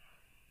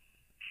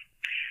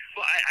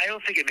 Well, I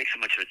don't think it makes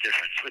much of a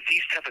difference. With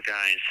these type of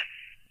guys,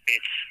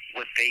 it's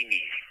what they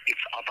need.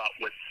 It's about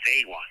what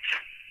they want.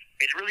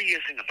 It really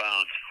isn't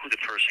about who the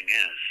person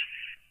is.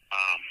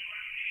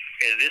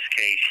 In this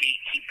case,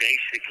 he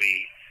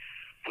basically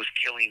was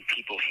killing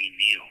people he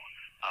knew.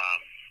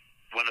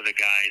 One of the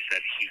guys that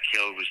he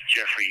killed was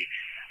Jeffrey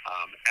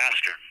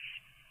Astern,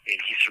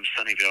 and he's from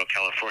Sunnyvale,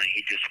 California.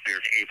 He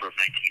disappeared in April of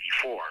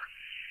 1984.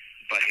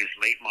 But his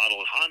late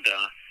model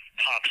Honda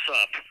pops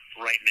up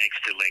right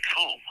next to Lake's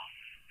home.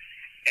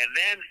 And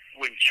then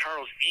when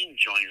Charles Ng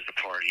joins the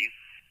party,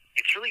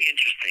 it's really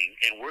interesting,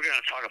 and we're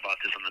going to talk about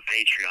this on the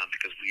Patreon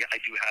because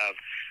I do have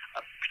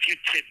a few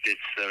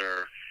tidbits that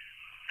are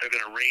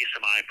going to raise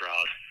some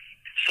eyebrows.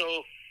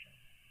 So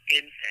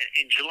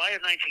in July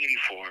of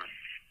 1984,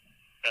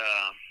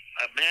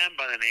 a man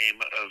by the name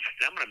of,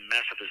 I'm going to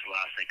mess up his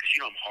last name because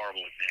I'm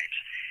horrible with names.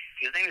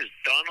 His name is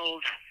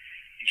Donald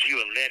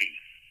Giuletti.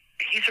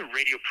 He's a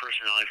radio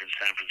personality from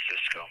San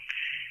Francisco.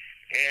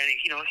 And,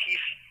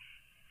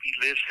 he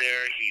lives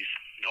there. He's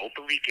an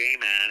openly gay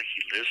man. He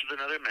lives with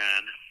another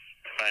man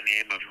by the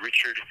name of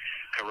Richard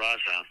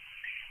Carrazza.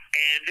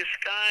 And this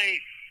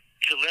guy,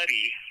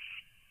 Giletti,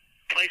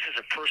 places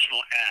a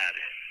personal ad.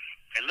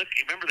 And look,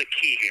 remember the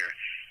key here.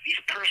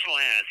 These personal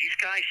ads, these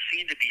guys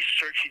seem to be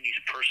searching these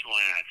personal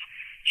ads.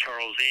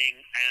 Charles Ng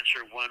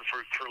answered one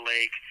for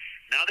Lake.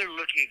 Now they're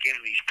looking again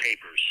in these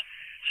papers.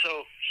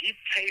 So he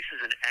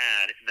places an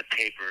ad in the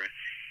paper,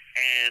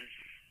 and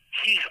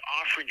he's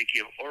offering to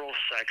give oral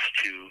sex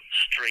to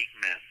straight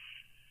men.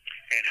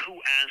 And who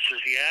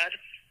answers the ad?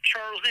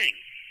 Charles Ng.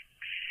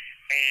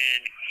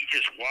 And he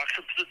just walks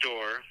up to the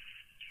door,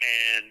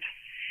 and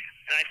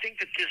I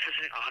think that this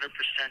isn't 100%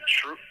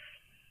 true.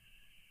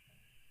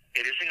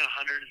 It isn't 100%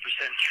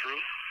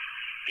 true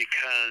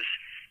because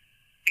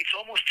it's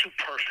almost too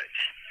perfect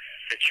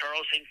that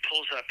Charles Ng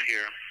pulls up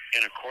here,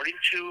 and according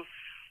to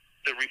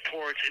the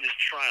reports in his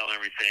trial and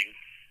everything,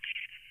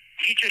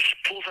 he just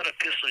pulls out a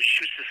pistol and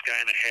shoots this guy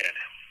in the head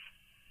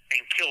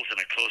and kills him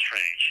at close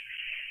range.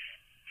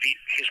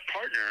 His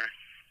partner,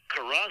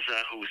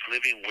 Carrazza, who was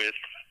living with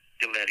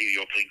Giletti, the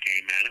openly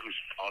gay man, who's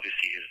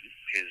obviously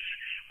his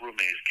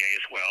roommate is gay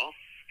as well,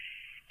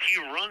 he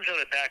runs out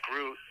of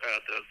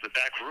the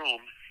back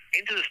room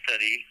into the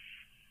study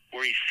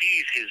where he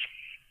sees his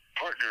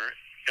partner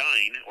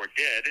dying or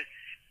dead,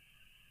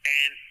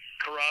 and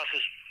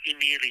Carrazza's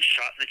immediately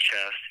shot in the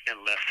chest and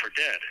left for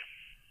dead.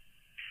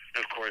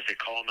 And of course, they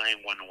call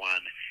 911,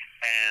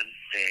 and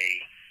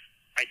they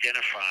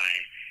identify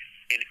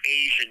an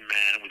Asian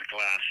man with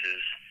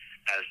glasses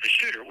as the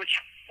shooter, which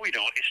we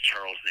know is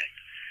Charles Ng.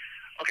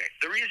 Okay,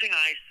 the reason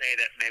I say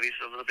that maybe it's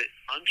a little bit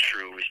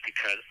untrue is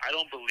because I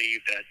don't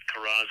believe that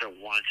Carrazza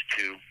wants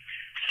to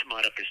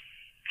smut up his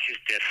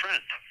dead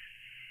friend.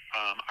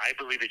 I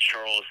believe that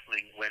Charles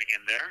Ng went in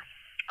there.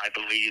 I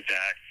believe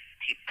that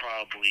he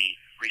probably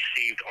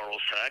received oral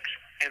sex,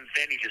 and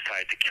then he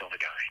decided to kill the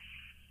guy.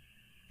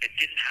 It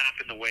didn't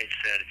happen the way it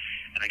said.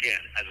 And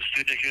again, as a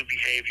student of human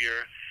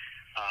behavior,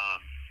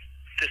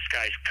 this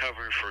guy's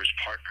covering for his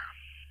partner.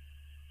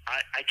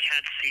 I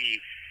can't see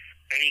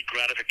any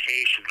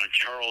gratification on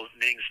Charles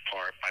Ng's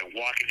part by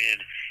walking in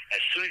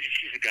as soon as he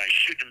sees the guy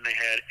shooting in the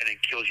head and then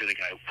kills the other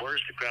guy. Where's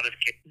the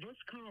gratification? This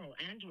call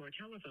and your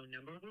telephone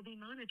number will be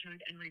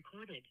monitored and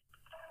recorded.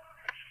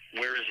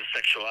 Where is the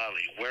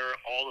sexuality? Where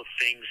are all the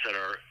things that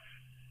are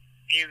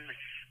in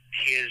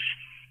his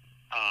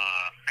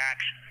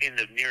acts in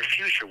the near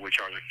future,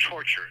 which are the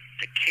torture,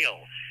 to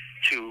kill,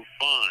 to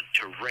bond,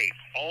 to rape?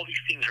 All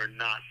these things are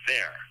not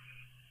there.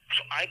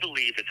 So I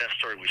believe that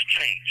story was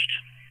changed.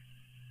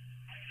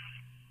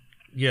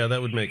 Yeah,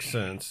 that would make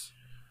sense.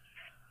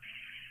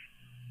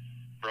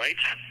 Right?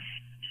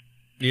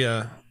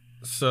 Yeah.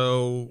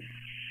 So,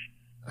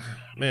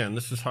 man,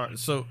 this is hard.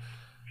 So,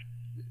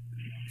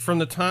 from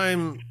the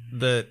time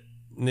that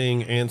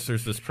Ng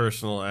answers this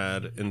personal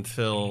ad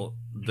until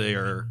they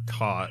are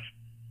caught,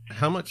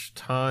 how much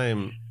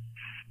time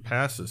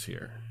passes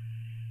here?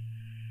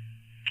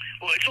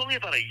 Well, it's only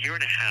about a year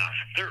and a half.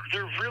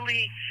 They're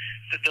really,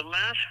 the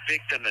last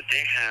victim that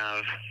they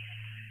have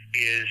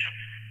is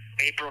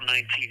April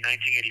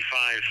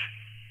 1985.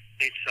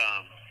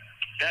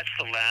 That's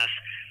the last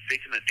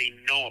victim that they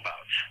know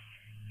about.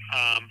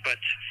 But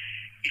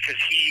because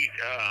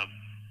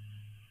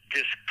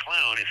this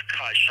clown is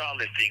caught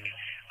shoplifting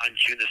on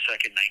June the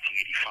 2nd,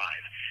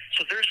 1985.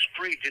 So their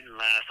spree didn't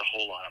last a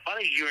whole lot, about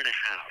a year and a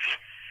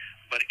half.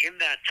 But in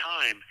that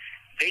time,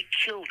 they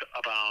killed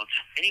about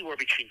anywhere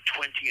between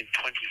 20 and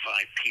 25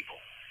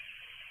 people.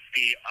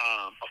 The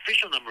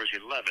official number is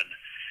 11,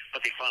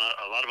 but they found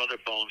a lot of other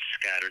bones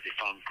scattered. They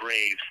found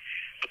graves,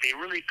 but they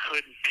really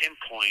couldn't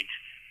pinpoint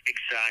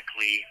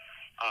exactly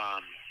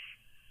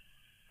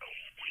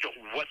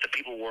what the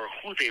people were,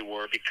 who they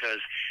were,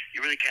 because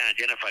you really can't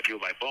identify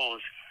people by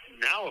bones.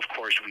 Now, of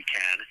course, we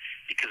can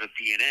because of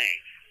DNA.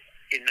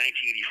 In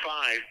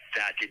 1985,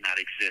 that did not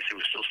exist. It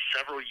was still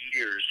several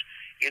years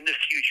in the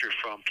future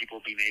from people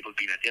being able to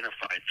be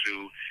identified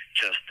through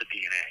just the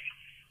DNA.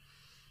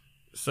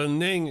 So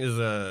Ng is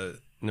a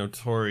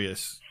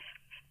notorious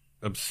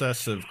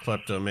obsessive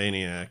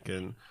kleptomaniac,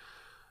 and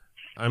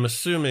I'm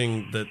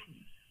assuming that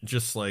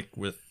just like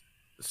with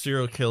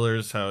serial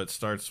killers, how it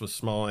starts with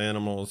small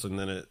animals and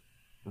then it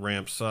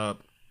ramps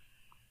up,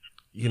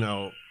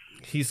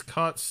 he's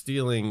caught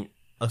stealing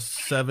a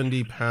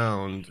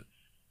 70-pound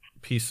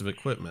piece of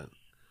equipment.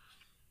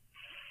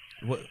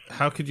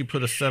 How could you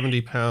put a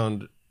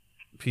 70-pound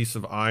piece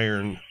of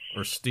iron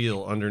or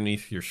steel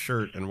underneath your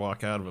shirt and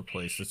walk out of a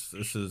place?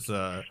 This is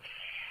I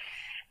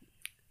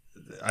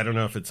don't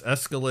know if it's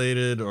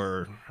escalated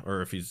or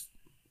if he's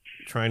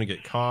trying to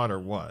get caught or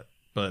what.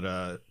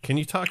 But can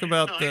you talk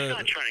about he's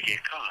not trying to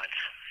get caught.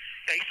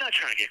 Yeah, he's not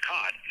trying to get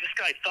caught. This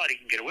guy thought he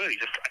can get away with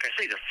it. Like I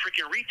say, he's a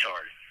freaking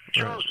retard.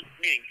 Charles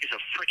Ng is a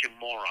freaking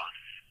moron.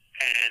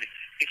 And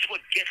it's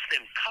what gets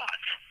them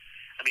caught.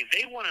 I mean,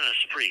 they went on a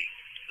spree.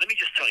 Let me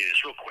just tell you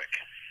this real quick.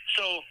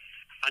 So,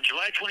 on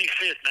July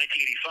 25th,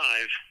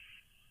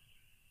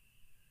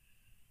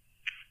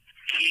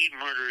 1985, he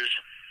murders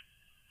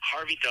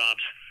Harvey Dobbs,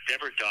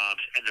 Deborah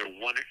Dobbs, and their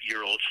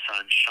 1-year-old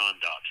son, Sean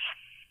Dobbs.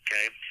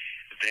 Okay,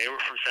 they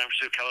were from San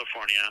Francisco,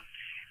 California,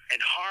 and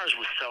Harz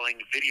was selling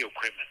video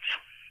equipment,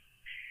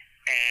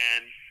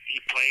 and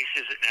he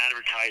places an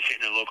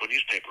advertisement in a local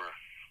newspaper.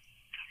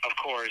 Of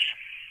course,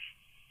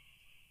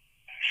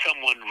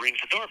 someone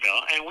rings the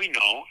doorbell, and we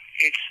know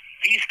it's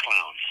these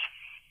clowns.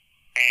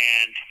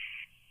 And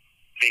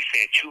they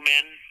say two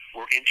men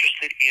were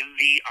interested in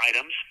the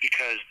items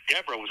because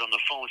Deborah was on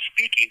the phone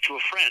speaking to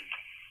a friend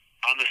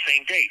on the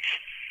same date.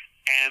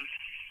 And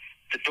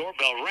the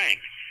doorbell rang.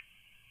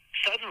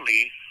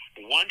 Suddenly,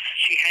 once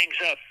she hangs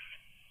up,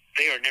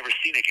 they are never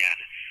seen again.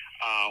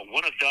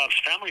 One of Dobbs'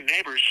 family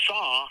neighbors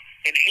saw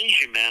an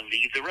Asian man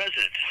leave the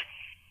residence.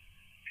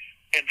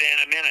 And then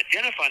a man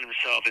identifying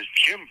himself as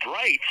Jim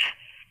Bright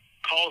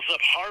calls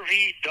up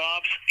Harvey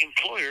Dobbs'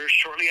 employer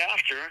shortly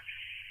after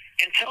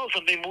and tells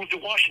them they moved to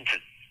Washington.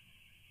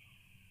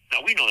 Now,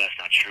 we know that's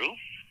not true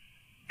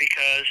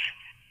because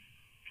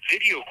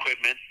video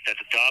equipment that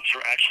the Dobbs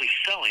were actually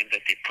selling,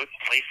 that they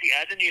placed the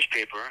ad in the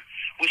newspaper,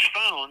 was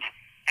found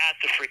at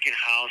the freaking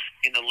house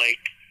in the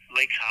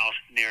Lake's house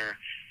near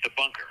the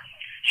bunker.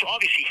 So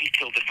obviously he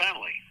killed the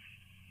family.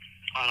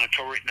 On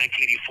October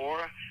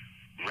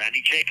 1984,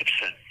 Randy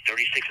Jacobson,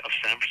 36, of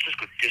San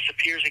Francisco,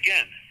 disappears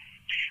again.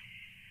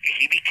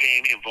 He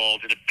became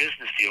involved in a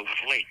business deal with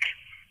Lake.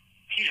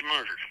 He's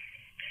murdered.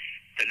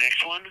 The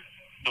next one,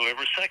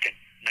 November 2nd,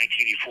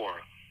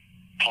 1984.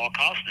 Paul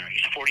Costner,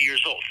 he's 40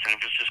 years old, San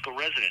Francisco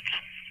resident.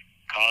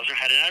 Costner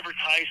had an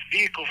advertised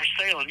vehicle for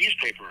sale in a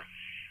newspaper.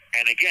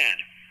 And again,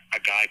 a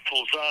guy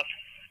pulls up,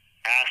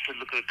 asks to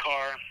look at the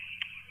car.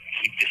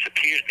 He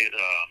disappears.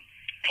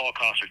 Paul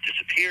Costner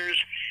disappears.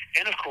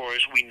 And of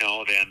course, we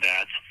know then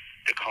that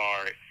the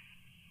car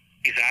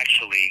is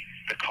actually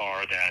the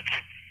car that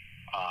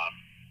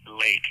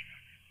Lake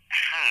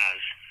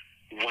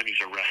has when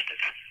he's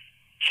arrested.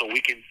 So we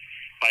can,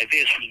 by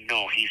this, we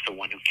know he's the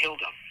one who killed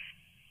him.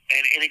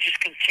 And it just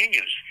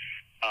continues.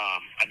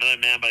 Another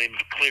man by the name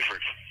of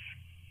Clifford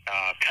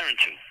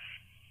Parenteau.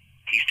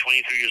 He's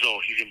 23 years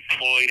old. He's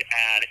employed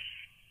at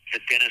the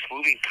Dennis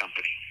Moving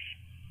Company.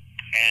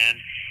 And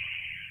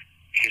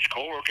his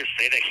co-workers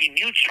say that he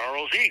knew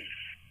Charles Ng.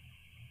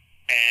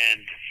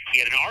 And he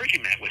had an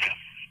argument with him.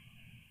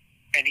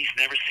 And he's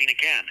never seen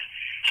again.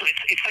 So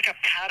it's like a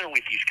pattern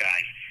with these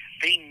guys.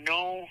 They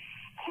know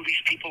who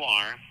these people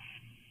are.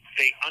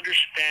 They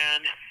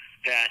understand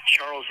that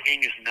Charles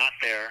Ng is not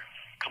there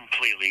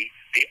completely.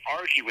 They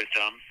argue with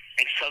them,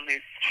 and suddenly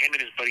him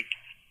and his buddy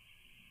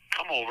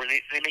come over, and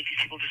they make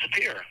these people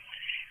disappear.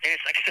 And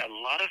it's like I said, a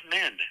lot of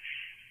men.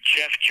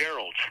 Jeff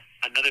Gerald,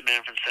 another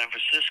man from San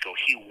Francisco,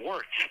 he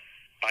worked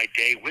by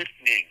day with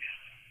Ng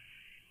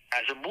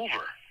as a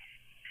mover.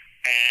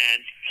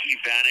 And he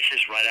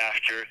vanishes right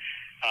after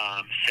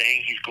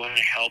saying he's going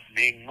to help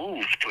Ng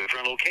move to a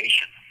different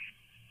location.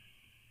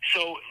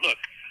 So, look,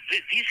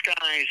 these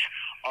guys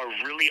are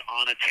really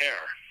on a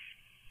tear.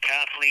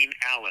 Kathleen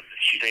Allen,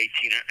 she's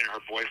 18, and her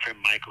boyfriend,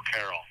 Michael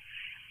Carroll.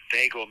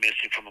 They go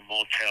missing from a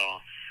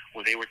motel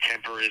where they were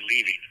temporarily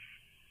leaving.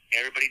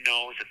 Everybody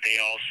knows that they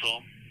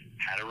also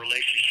had a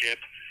relationship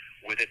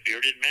with a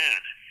bearded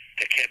man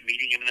that kept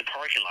meeting him in the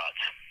parking lot.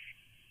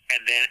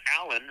 And then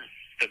Allen,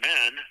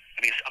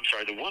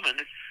 the woman,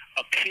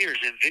 appears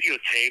in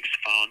videotapes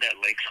found at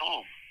Lake's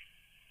home.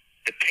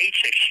 The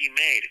paycheck she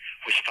made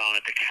was found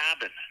at the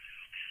cabin.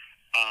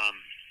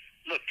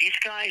 Look, these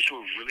guys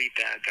were really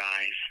bad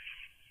guys,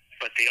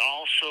 but they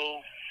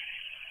also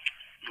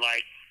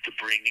like to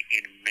bring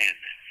in men.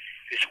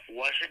 This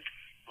wasn't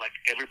like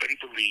everybody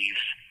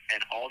believes, and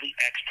all the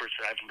experts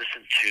that I've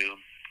listened to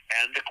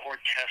and the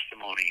court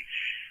testimony,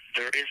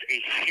 there is a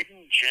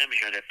hidden gem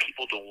here that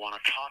people don't want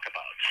to talk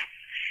about.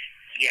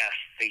 Yes,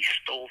 they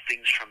stole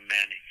things from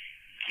men.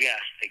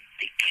 Yes, they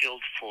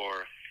killed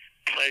for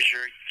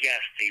pleasure. Yes,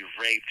 they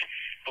raped.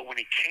 But when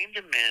it came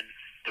to men,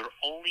 their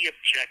only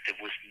objective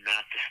was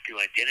not to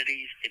steal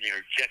identities, and their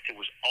objective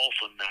was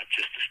also not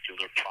just to steal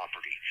their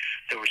property.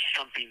 There was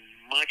something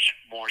much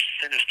more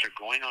sinister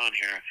going on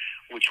here,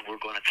 which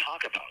we're going to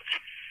talk about.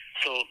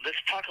 So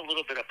let's talk a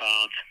little bit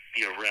about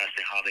the arrest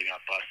and how they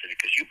got busted,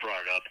 because you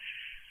brought it up.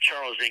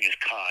 Charles Ng is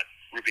caught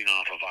ripping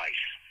off a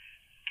vice.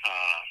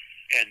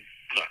 And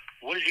look,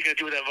 what is he going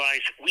to do with that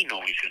vice? We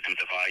know he's going to do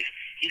with the vice.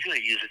 He's going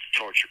to use it to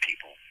torture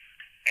people.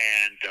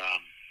 And,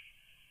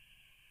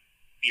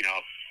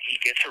 he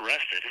gets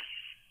arrested,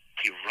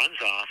 he runs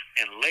off,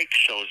 and Lake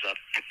shows up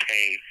to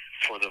pay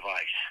for the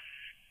vice.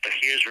 But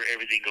here's where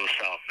everything goes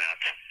south,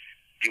 Matt.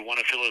 Do you want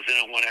to fill us in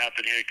on what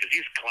happened here? Because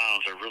these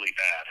clowns are really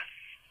bad.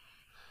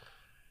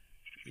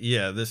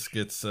 Yeah, this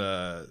gets...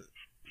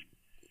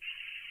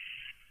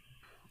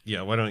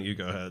 Yeah, why don't you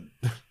go ahead?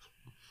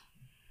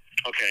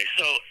 Okay,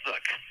 so,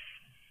 look.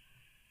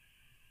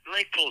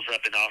 Lake pulls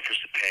up and offers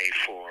to pay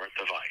for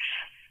the vice.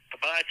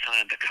 But by the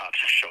time the cops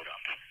have showed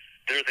up,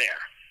 they're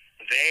there.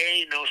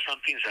 They know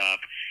something's up.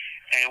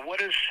 And what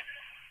does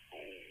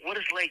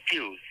Lake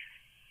do?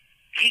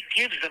 He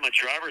gives them a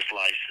driver's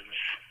license,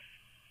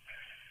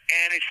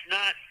 and it's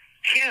not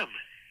him.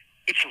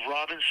 It's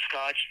Robin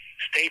Scott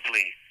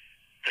Stapley.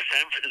 the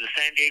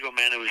San Diego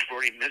man that was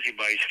already missing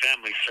by his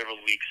family several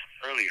weeks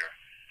earlier.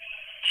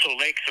 So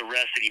Lake's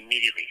arrested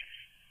immediately.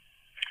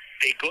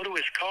 They go to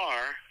his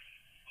car,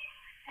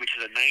 which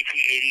is a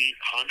 1980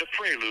 Honda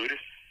Prelude,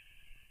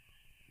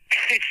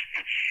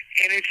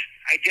 and it's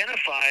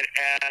identified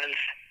as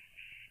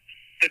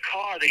the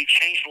car that he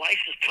changed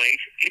license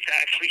plates. It's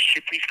actually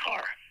Shipley's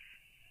car.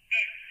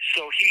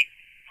 So he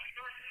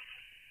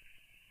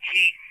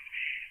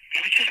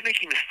was just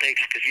making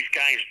mistakes because these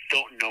guys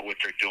don't know what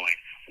they're doing.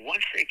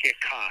 Once they get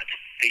caught,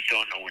 they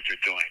don't know what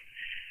they're doing.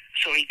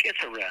 So he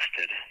gets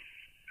arrested.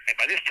 And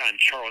by this time,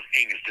 Charles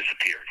Ng has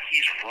disappeared.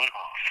 He's run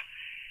off.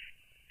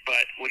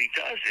 But what he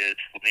does is,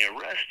 when they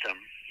arrest him,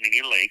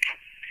 meaning Lake,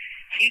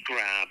 he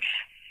grabs,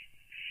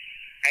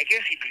 I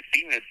guess he'd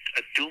being a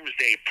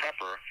doomsday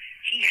prepper,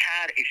 he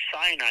had a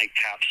cyanide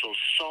capsule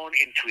sewn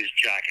into his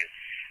jacket.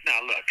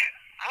 Now, look,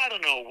 I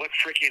don't know what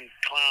freaking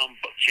clown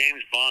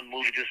James Bond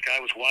movie this guy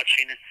was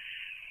watching,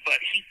 but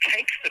he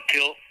takes the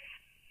pill,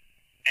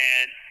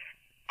 and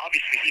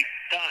obviously he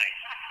dies.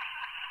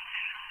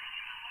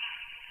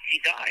 He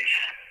dies.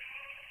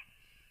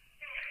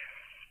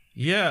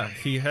 Yeah,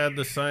 he had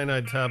the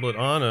cyanide tablet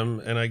on him,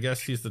 and I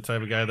guess he's the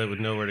type of guy that would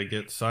know where to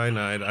get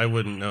cyanide. I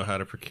wouldn't know how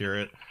to procure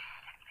it.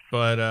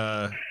 But,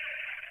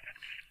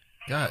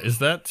 God, is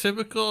that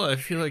typical? I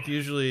feel like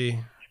usually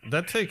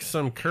that takes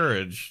some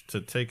courage to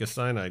take a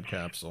cyanide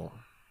capsule.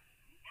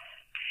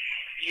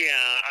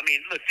 Yeah, I mean,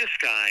 look, this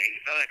guy,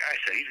 like I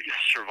said, he's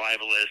a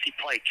survivalist. He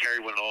probably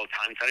carried one all the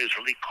time. He thought he was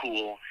really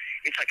cool.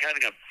 It's like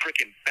having a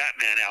freaking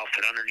Batman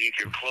outfit underneath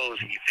your clothes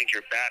and you think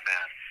you're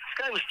Batman.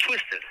 This guy was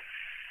twisted.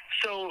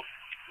 So,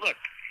 look,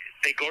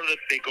 they go to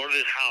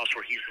this house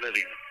where he's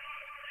living.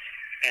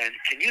 And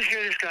can you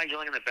hear this guy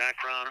yelling in the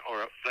background,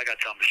 or I got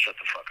to tell him to shut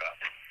the fuck up?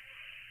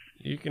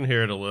 You can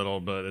hear it a little,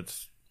 but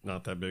it's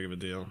not that big of a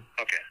deal.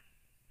 Okay.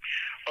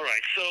 All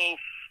right. So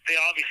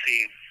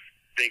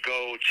they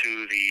go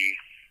to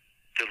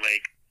the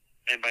lake,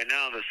 and by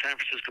now the San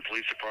Francisco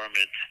Police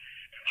Department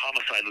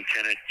homicide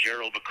lieutenant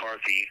Gerald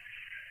McCarthy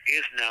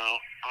is now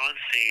on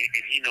scene,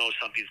 and he knows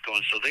something's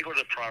going. So they go to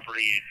the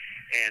property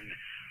in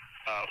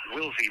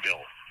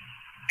Wilseyville,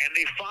 and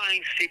they find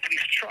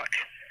Sipley's truck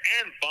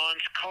and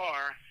Bond's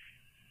car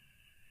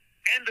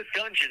and the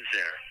dungeons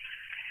there.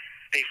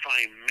 They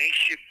find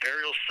makeshift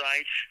burial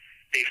sites.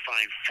 They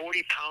find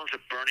 40 pounds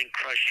of burning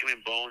crushed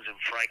human bones and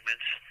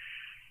fragments.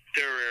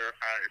 There are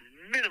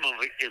a minimum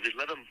of 11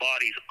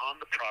 bodies on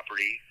the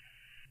property.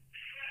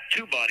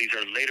 2 bodies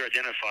are later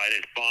identified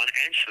as Bond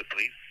and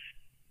Shipley.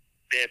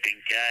 They have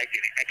been gagged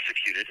and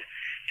executed.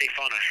 They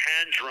found a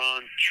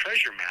hand-drawn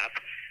treasure map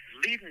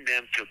leading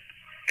them to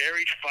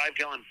buried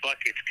 5-gallon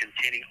buckets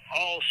containing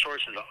all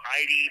sorts of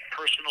ID,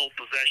 personal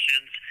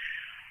possessions,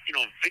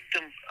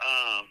 victim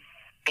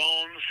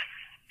bones.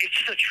 It's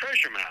just a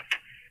treasure map.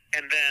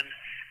 And then,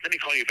 let me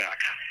call you back.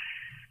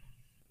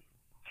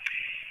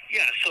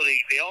 Yeah, so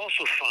they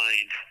also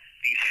find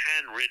these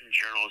handwritten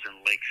journals in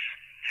Lake's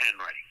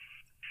handwriting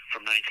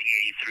from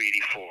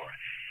 1983-84.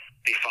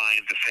 They find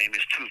the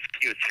famous 2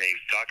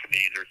 videotapes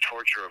documenting their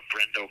torture of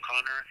Brenda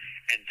O'Connor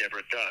and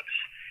Deborah Dubs.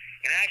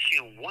 And actually,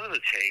 in one of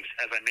the tapes,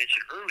 as I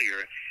mentioned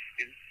earlier,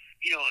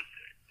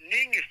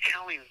 Ning is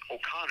telling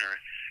O'Connor,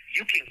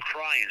 you can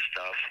cry and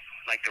stuff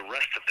like the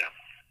rest of them,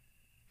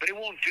 but it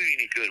won't do you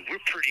any good.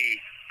 We're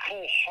pretty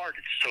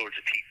cold-hearted, so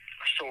to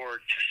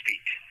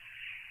speak.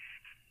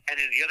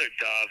 And then the other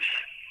Dubs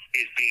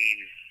is being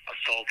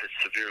assaulted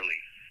severely.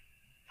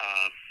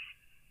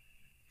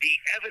 The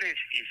evidence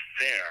is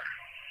there,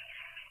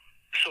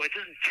 so it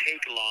doesn't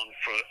take long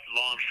for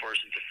law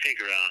enforcement to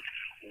figure out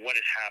what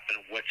has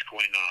happened, what's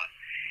going on.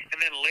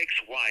 And then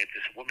Lake's wife,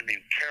 this woman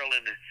named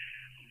Carolyn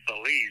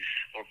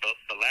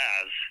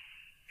Belaz,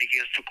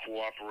 begins to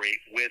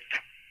cooperate with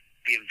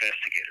the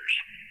investigators.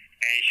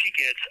 And she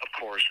gets, of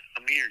course,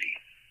 immunity.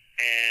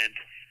 And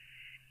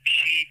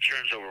she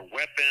turns over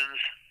weapons,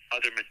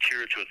 other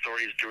material to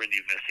authorities during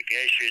the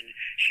investigation.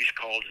 She's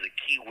called as a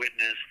key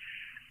witness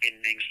in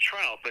Ning's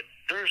trial. But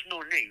there's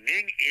no Ning.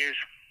 Ning is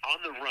on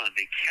the run.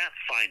 They can't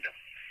find him.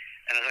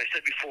 And as I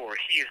said before,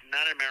 he is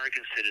not an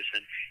American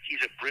citizen. He's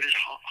a British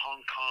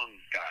Hong Kong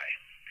guy.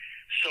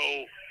 So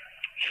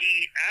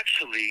he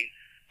actually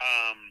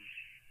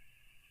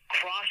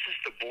crosses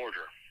the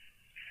border,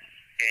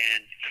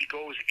 and he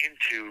goes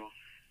into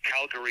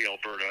Calgary,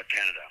 Alberta,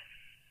 Canada.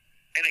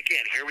 And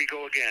again, here we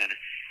go again.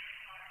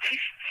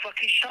 He's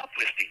fucking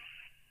shoplifting.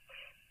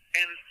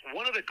 And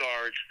one of the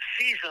guards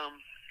sees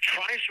him,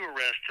 tries to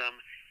arrest him,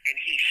 and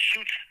he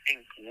shoots and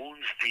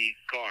wounds the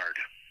guard.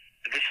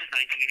 And this is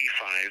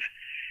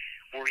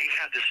 1985, where he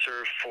had to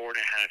serve 4.5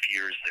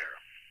 years there.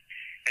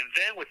 And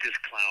then what this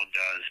clown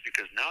does,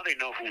 because now they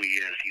know who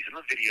he is, he's in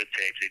the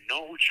videotapes, they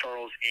know who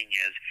Charles Ng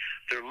is,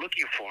 they're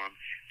looking for him,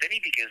 then he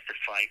begins to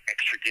fight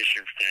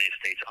extradition for the United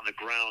States on the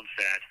grounds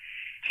that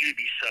he would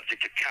be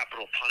subject to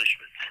capital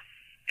punishment.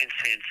 And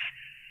since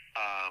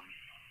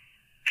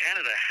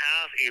Canada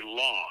has a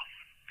law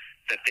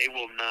that they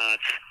will not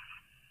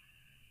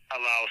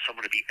allow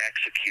someone to be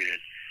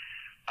executed,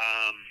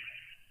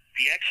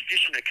 the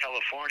extradition to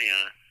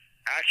California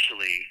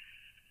actually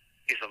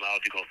is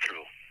allowed to go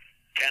through.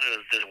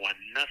 Canada doesn't want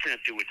nothing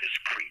to do with this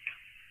creep.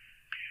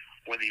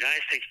 When the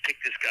United States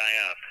picked this guy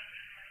up,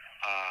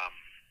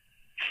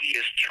 he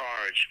is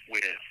charged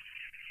with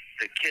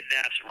the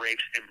kidnaps,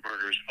 rapes, and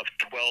murders of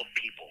 12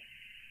 people.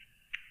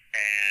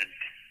 And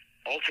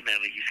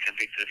ultimately, he's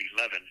convicted of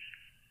 11,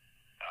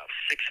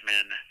 6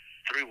 men,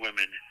 3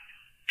 women,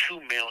 2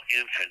 male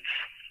infants,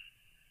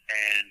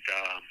 and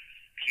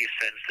he is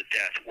sentenced to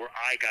death, where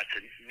I got to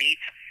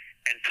meet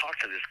and talk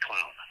to this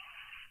clown.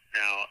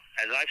 Now,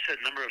 as I've said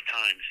a number of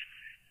times,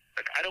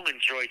 like, I don't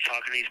enjoy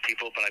talking to these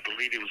people, but I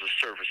believe it was a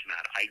service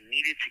matter. I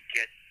needed to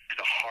get to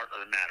the heart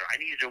of the matter.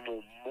 I needed to know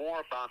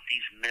more about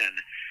these men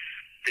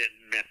that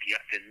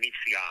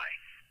meets the eye.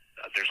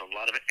 There's a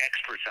lot of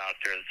experts out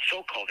there,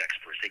 so-called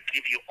experts. They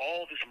give you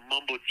all this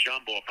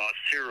mumbo-jumbo about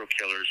serial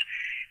killers,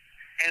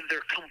 and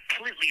they're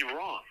completely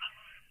wrong.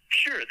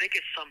 Sure, they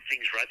get some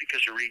things right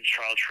because they're reading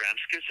trial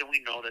transcripts, and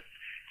we know that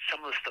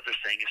some of the stuff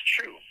they're saying is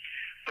true.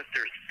 But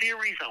their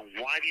theories on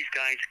why these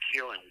guys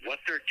kill and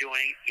what they're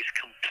doing is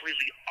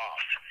completely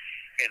off.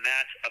 And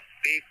that's a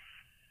big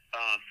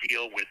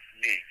deal with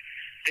Ning.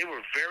 They were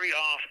very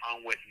off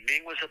on what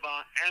Ning was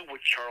about and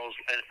what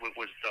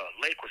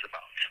Lake was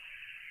about.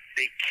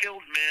 They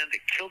killed men,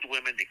 they killed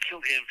women, they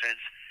killed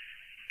infants,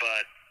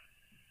 but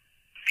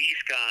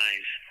these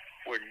guys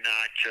were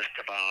not just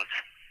about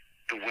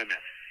the women.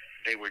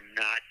 They were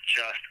not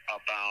just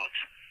about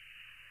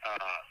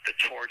the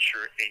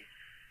torture and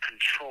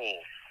control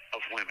of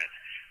women.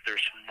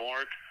 There's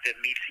more that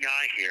meets the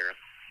eye here,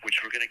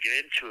 which we're going to get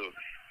into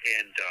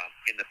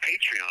in the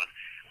Patreon.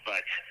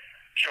 But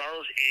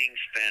Charles Ng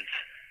spent,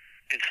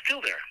 and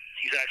still there,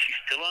 he's actually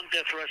still on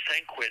death row at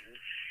San Quentin.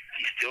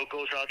 He still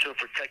goes out to a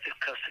protective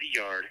custody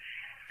yard,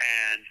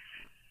 and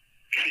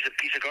he's a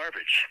piece of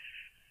garbage.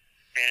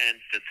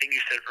 And the thing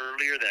you said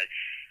earlier that,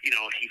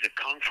 he's a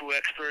kung fu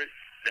expert,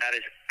 that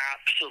is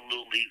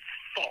absolutely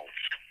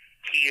false.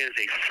 He is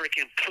a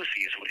freaking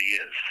pussy is what he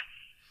is.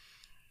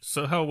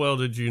 So how well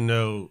did you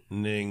know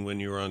Ning when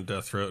you were on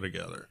death row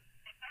together?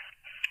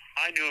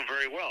 I knew him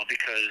very well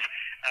because,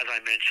 as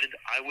I mentioned,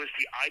 I was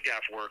the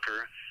IDAP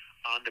worker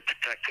on the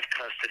protective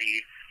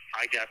custody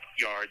IDAP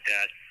yard,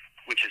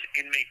 which is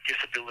Inmate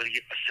Disability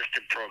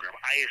Assistant Program.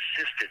 I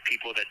assisted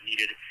people that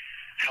needed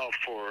help,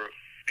 for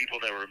people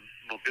that were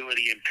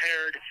mobility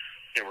impaired,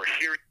 that were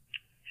hearing,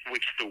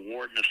 which the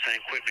warden of San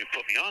Quentin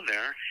put me on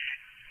there.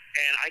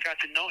 And I got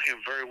to know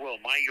him very well.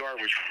 My yard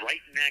was right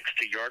next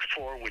to Yard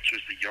 4, which was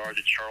the yard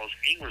that Charles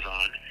Ng was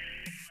on.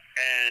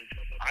 And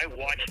I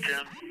watched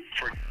him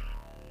for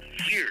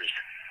years,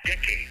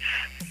 decades.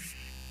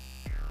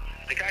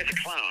 The guy's a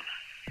clown.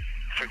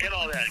 Forget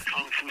all that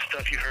kung fu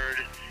stuff you heard.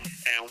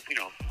 And,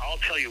 I'll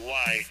tell you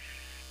why.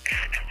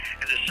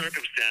 In the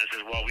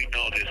circumstances, well, we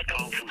know this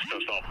kung fu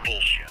stuff's all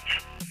bullshit.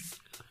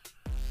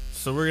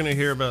 So we're going to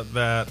hear about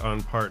that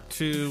on part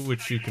 2,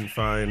 which you can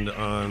find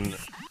on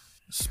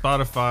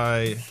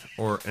Spotify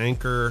or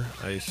Anchor.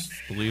 I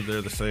believe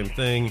they're the same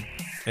thing.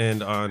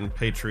 And on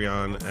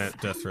Patreon at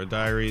Death Row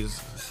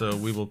Diaries. So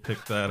we will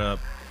pick that up.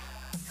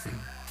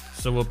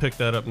 So we'll pick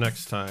that up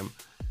next time.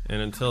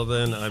 And until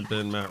then, I've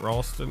been Matt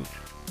Ralston.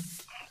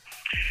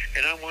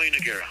 And I'm William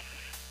Noguera.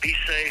 Be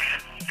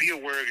safe. Be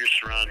aware of your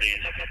surroundings.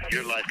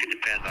 Your life could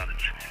depend on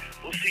it.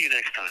 We'll see you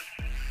next time.